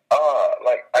like,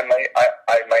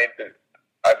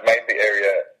 I've made the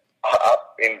area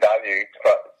up in value,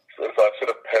 so I sort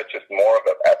of purchased more of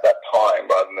it at that time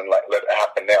rather than let it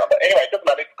happen now. But anyway, it doesn't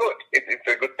matter. It's good. It's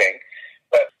a good thing.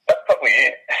 But that's probably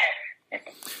it.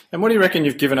 And what do you reckon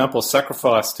you've given up or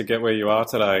sacrificed to get where you are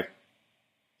today?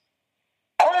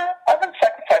 I haven't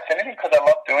sacrificed anything because I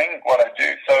love doing what I do,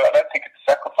 so I don't think it's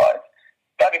a sacrifice.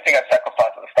 The only thing I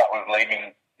sacrificed at the start was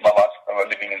leaving my life,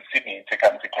 living in Sydney to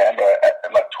come to Canberra at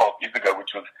 12 years ago,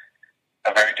 which was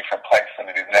a very different place than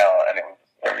it is now, and it was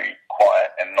very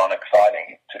quiet and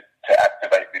non-exciting to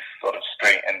activate this sort of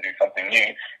street and do something new.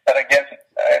 But I guess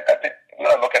when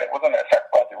I look at it, it wasn't a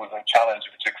sacrifice, it was a challenge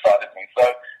which excited me. So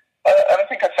I don't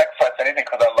think I sacrificed anything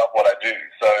because I love what I do.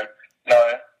 So no,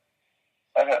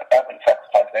 I haven't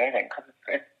sacrificed anything because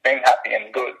it's been happy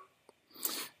and good.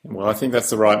 Well, I think that's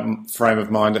the right frame of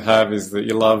mind to have, is that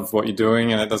you love what you're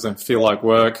doing and it doesn't feel like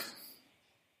work.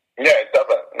 Yeah, it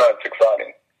doesn't. No, it's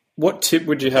exciting. What tip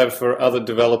would you have for other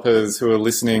developers who are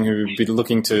listening, who would be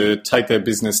looking to take their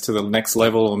business to the next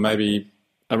level, or maybe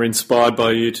are inspired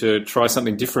by you to try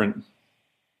something different?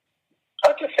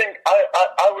 I just think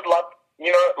I would love,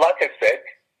 like I said,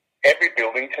 every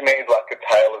building to me is like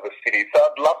a tale of a city. So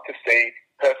I'd love to see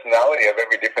personality of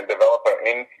every different developer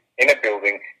in a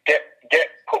building.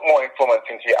 Put more influence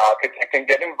into your architect and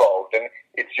get involved. And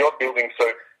it's your building, so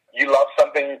you love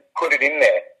something, put it in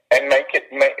there and make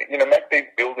these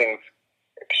buildings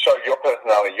show your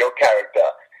personality, your character.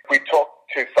 If we talk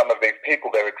to some of these people,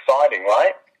 they're exciting,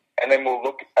 right? And then we'll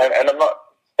look, and I'm not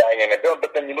banging a building,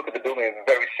 but then you look at the building, it's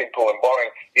very simple and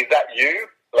boring. Is that you?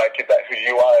 Like, is that who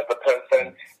you are as a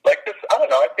person? Like this, I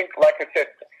don't know, I think, like I said,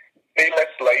 be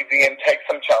less lazy and take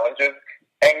some challenges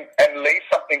and leave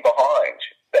something behind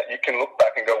that you can look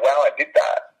back and go, wow, I did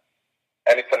that.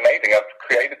 And it's amazing. I've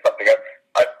created something.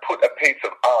 I've put a piece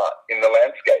of art in the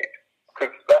landscape,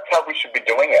 because that's how we should be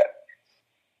doing it.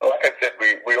 Like I said,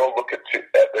 we all look at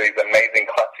these amazing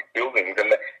classic buildings,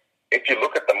 and if you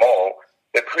look at them all,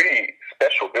 they're pretty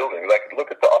special buildings. Like,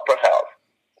 look at the Opera House.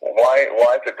 Why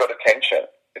has it got attention?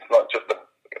 It's not just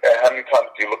how many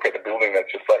times do you look at a building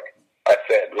that's just like I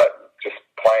said, like just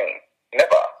plain?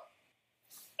 Never.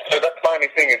 So that's my only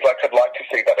thing, is like I'd like to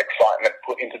see that excitement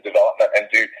put into development and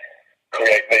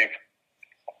create these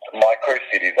micro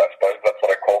cities, I suppose that's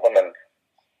what I call them,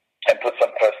 and put some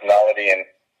personality and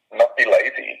not be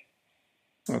lazy.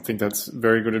 I think that's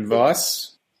very good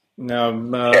advice. Now,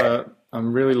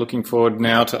 I'm really looking forward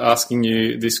now to asking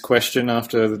you this question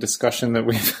after the discussion that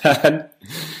we've had.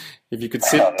 If you could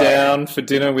sit down for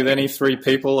dinner with any three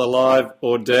people, alive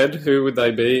or dead, who would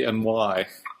they be and why?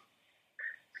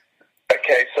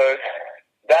 Okay, so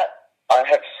I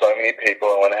have so many people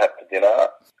I want to have for dinner.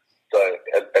 So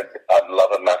I'd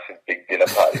love a massive big dinner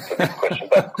party for this question.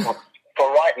 But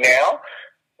for right now,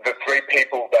 the three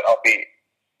people that I'll be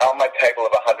on my table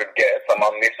of 100 guests, I'm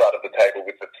on this side of the table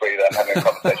with the three that I'm having a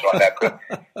conversation right now, because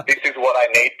this is what I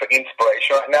need for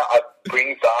inspiration right now. I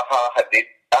bring Zaha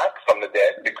Hadid back from the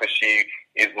dead because she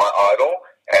is my idol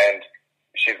and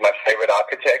she's my favorite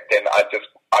architect, and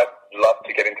I'd love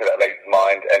to get into that lady's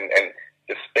mind and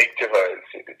just speak to her.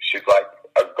 She's like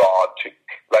a god,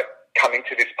 like coming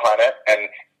to this planet and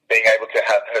being able to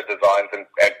have her designs, and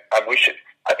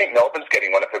I think Melbourne's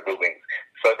getting one of her buildings,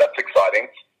 so that's exciting.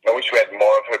 I wish we had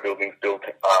more of her buildings built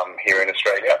here in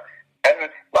Australia. And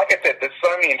like I said, there's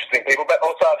so many interesting people, but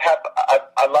also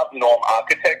I love Norm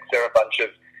Architects. They're a bunch of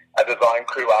design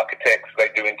crew architects. They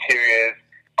do interiors,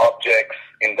 objects,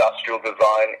 industrial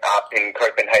design up in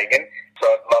Copenhagen. So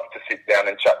I'd love to sit down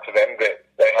and chat to them.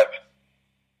 They have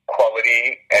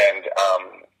quality and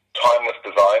timeless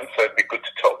design, so it'd be good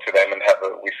to talk to them and have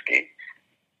a whiskey.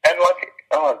 And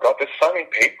oh God, there's so many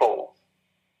people.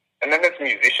 And then there's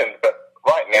musicians, but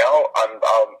right now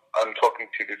I'm talking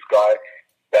to this guy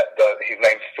his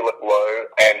name's Philip Lowe,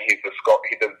 and he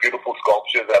does beautiful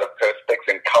sculptures out of perspex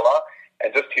and colour,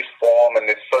 and just his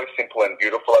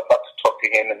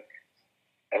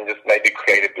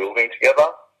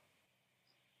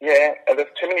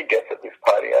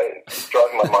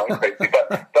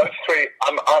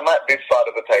I'm at this side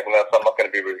of the table now, so I'm not going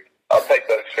to be rude. I'll take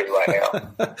those two right now.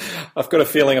 I've got a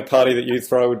feeling a party that you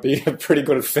throw would be a pretty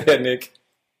good affair, Nick.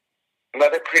 No,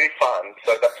 they're pretty fun,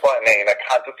 so that's what I mean. I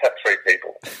can't just have 3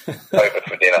 people over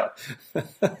for dinner.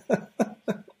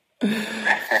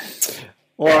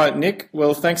 All right, Nick.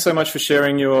 Well, thanks so much for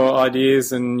sharing your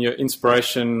ideas and your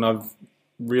inspiration. I've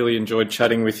really enjoyed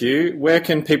chatting with you. Where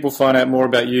can people find out more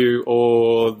about you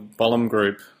or Bollum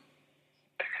Group?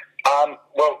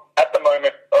 Well, at the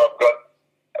moment,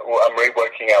 I'm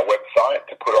reworking our website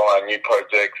to put on our new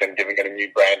projects and giving it a new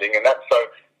branding and that. So,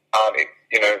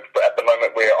 at the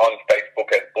moment we're on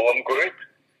Facebook at Bollum Group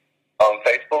on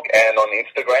Facebook and on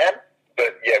Instagram.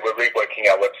 But yeah, we're reworking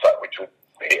our website, which will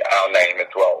be our name as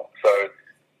well. So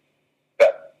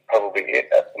that's probably it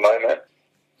at the moment.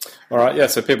 All right, yeah,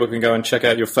 so people can go and check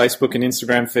out your Facebook and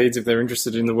Instagram feeds if they're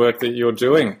interested in the work that you're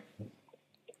doing.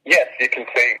 Yes, you can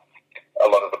see a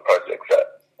lot of the projects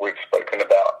that we've spoken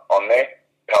about on there.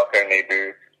 Palco,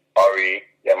 Nibu, Ori,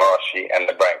 Yamarashi, and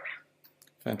the Branks.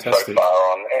 Fantastic. So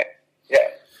far on there,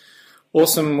 yeah.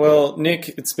 Awesome. Well, Nick,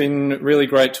 it's been really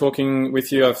great talking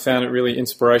with you. I've found it really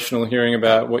inspirational hearing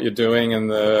about what you're doing and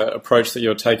the approach that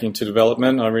you're taking to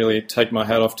development. I really take my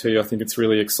hat off to you. I think it's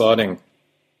really exciting.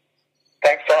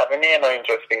 Thanks for having me, and I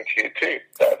enjoy speaking to you too.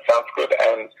 That sounds good,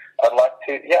 and I'd like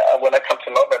to, when I come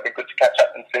to Melbourne, it'd be good to catch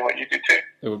up and see what you do too.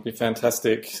 It would be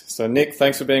fantastic. So, Nick,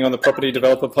 thanks for being on the Property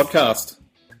Developer Podcast.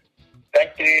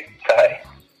 Thank you. Bye.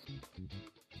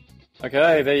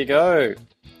 Okay, there you go.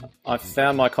 I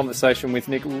found my conversation with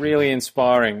Nick really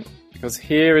inspiring because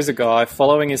here is a guy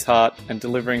following his heart and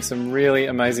delivering some really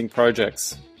amazing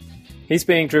projects. He's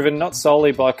being driven not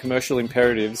solely by commercial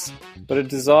imperatives, but a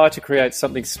desire to create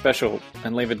something special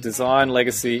and leave a design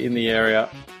legacy in the area,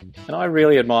 and I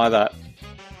really admire that.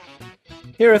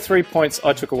 Here are 3 points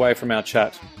I took away from our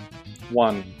chat.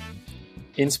 1.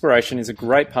 Inspiration is a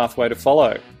great pathway to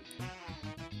follow.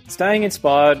 Staying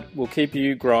inspired will keep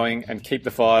you growing and keep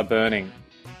the fire burning.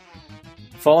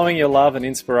 Following your love and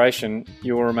inspiration,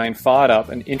 you will remain fired up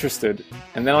and interested,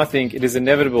 and then I think it is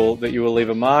inevitable that you will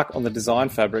leave a mark on the design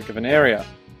fabric of an area.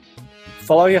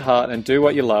 Follow your heart and do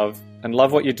what you love, and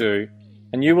love what you do,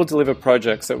 and you will deliver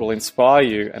projects that will inspire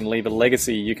you and leave a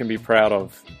legacy you can be proud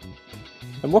of.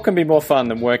 And what can be more fun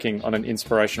than working on an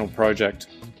inspirational project?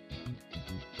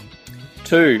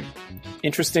 2.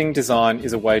 Interesting design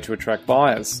is a way to attract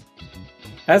buyers.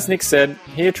 As Nick said,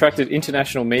 he attracted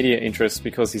international media interest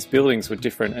because his buildings were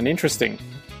different and interesting.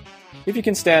 If you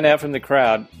can stand out from the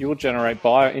crowd, you will generate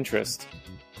buyer interest.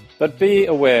 But be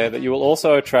aware that you will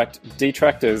also attract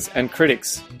detractors and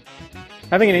critics.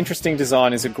 Having an interesting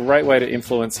design is a great way to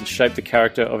influence and shape the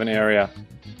character of an area.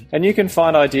 And you can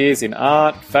find ideas in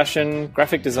art, fashion,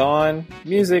 graphic design,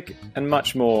 music, and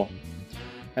much more.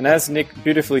 And as Nick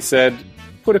beautifully said,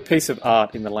 put a piece of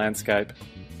art in the landscape.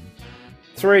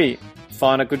 3.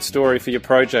 Find a good story for your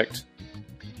project.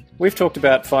 We've talked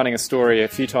about finding a story a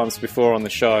few times before on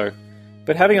the show,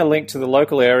 but having a link to the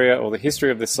local area or the history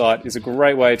of the site is a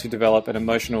great way to develop an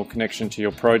emotional connection to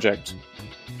your project.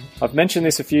 I've mentioned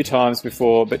this a few times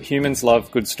before, but humans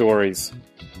love good stories.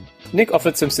 Nick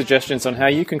offered some suggestions on how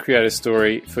you can create a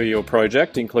story for your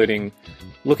project, including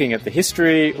looking at the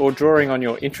history or drawing on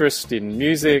your interest in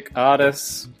music,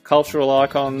 artists, cultural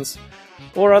icons,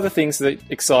 or other things that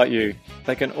excite you.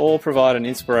 They can all provide an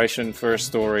inspiration for a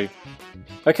story.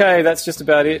 Okay, that's just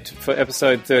about it for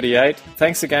episode 38.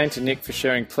 Thanks again to Nick for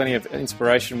sharing plenty of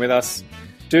inspiration with us.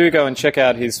 Do go and check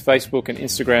out his Facebook and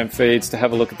Instagram feeds to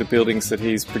have a look at the buildings that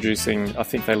he's producing. I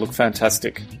think they look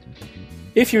fantastic.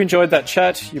 If you enjoyed that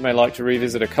chat, you may like to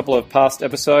revisit a couple of past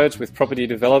episodes with property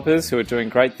developers who are doing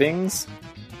great things.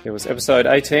 There was episode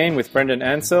 18 with Brendan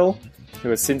Ansell, who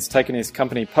has since taken his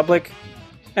company public,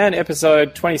 and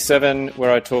episode 27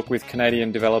 where I talk with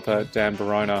Canadian developer Dan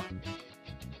Barona.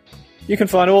 You can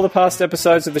find all the past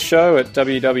episodes of the show at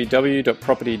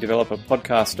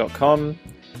www.propertydeveloperpodcast.com,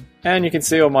 and you can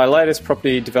see all my latest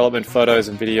property development photos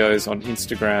and videos on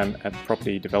Instagram at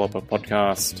Property Developer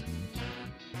Podcast.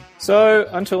 So,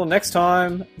 until next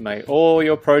time, may all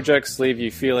your projects leave you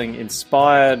feeling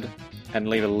inspired and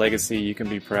leave a legacy you can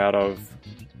be proud of.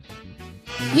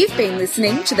 You've been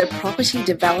listening to the Property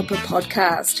Developer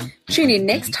Podcast. Tune in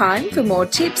next time for more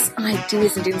tips,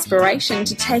 ideas and inspiration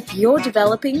to take your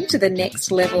developing to the next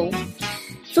level.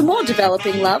 For more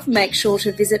developing love, make sure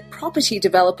to visit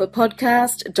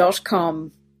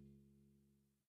propertydeveloperpodcast.com.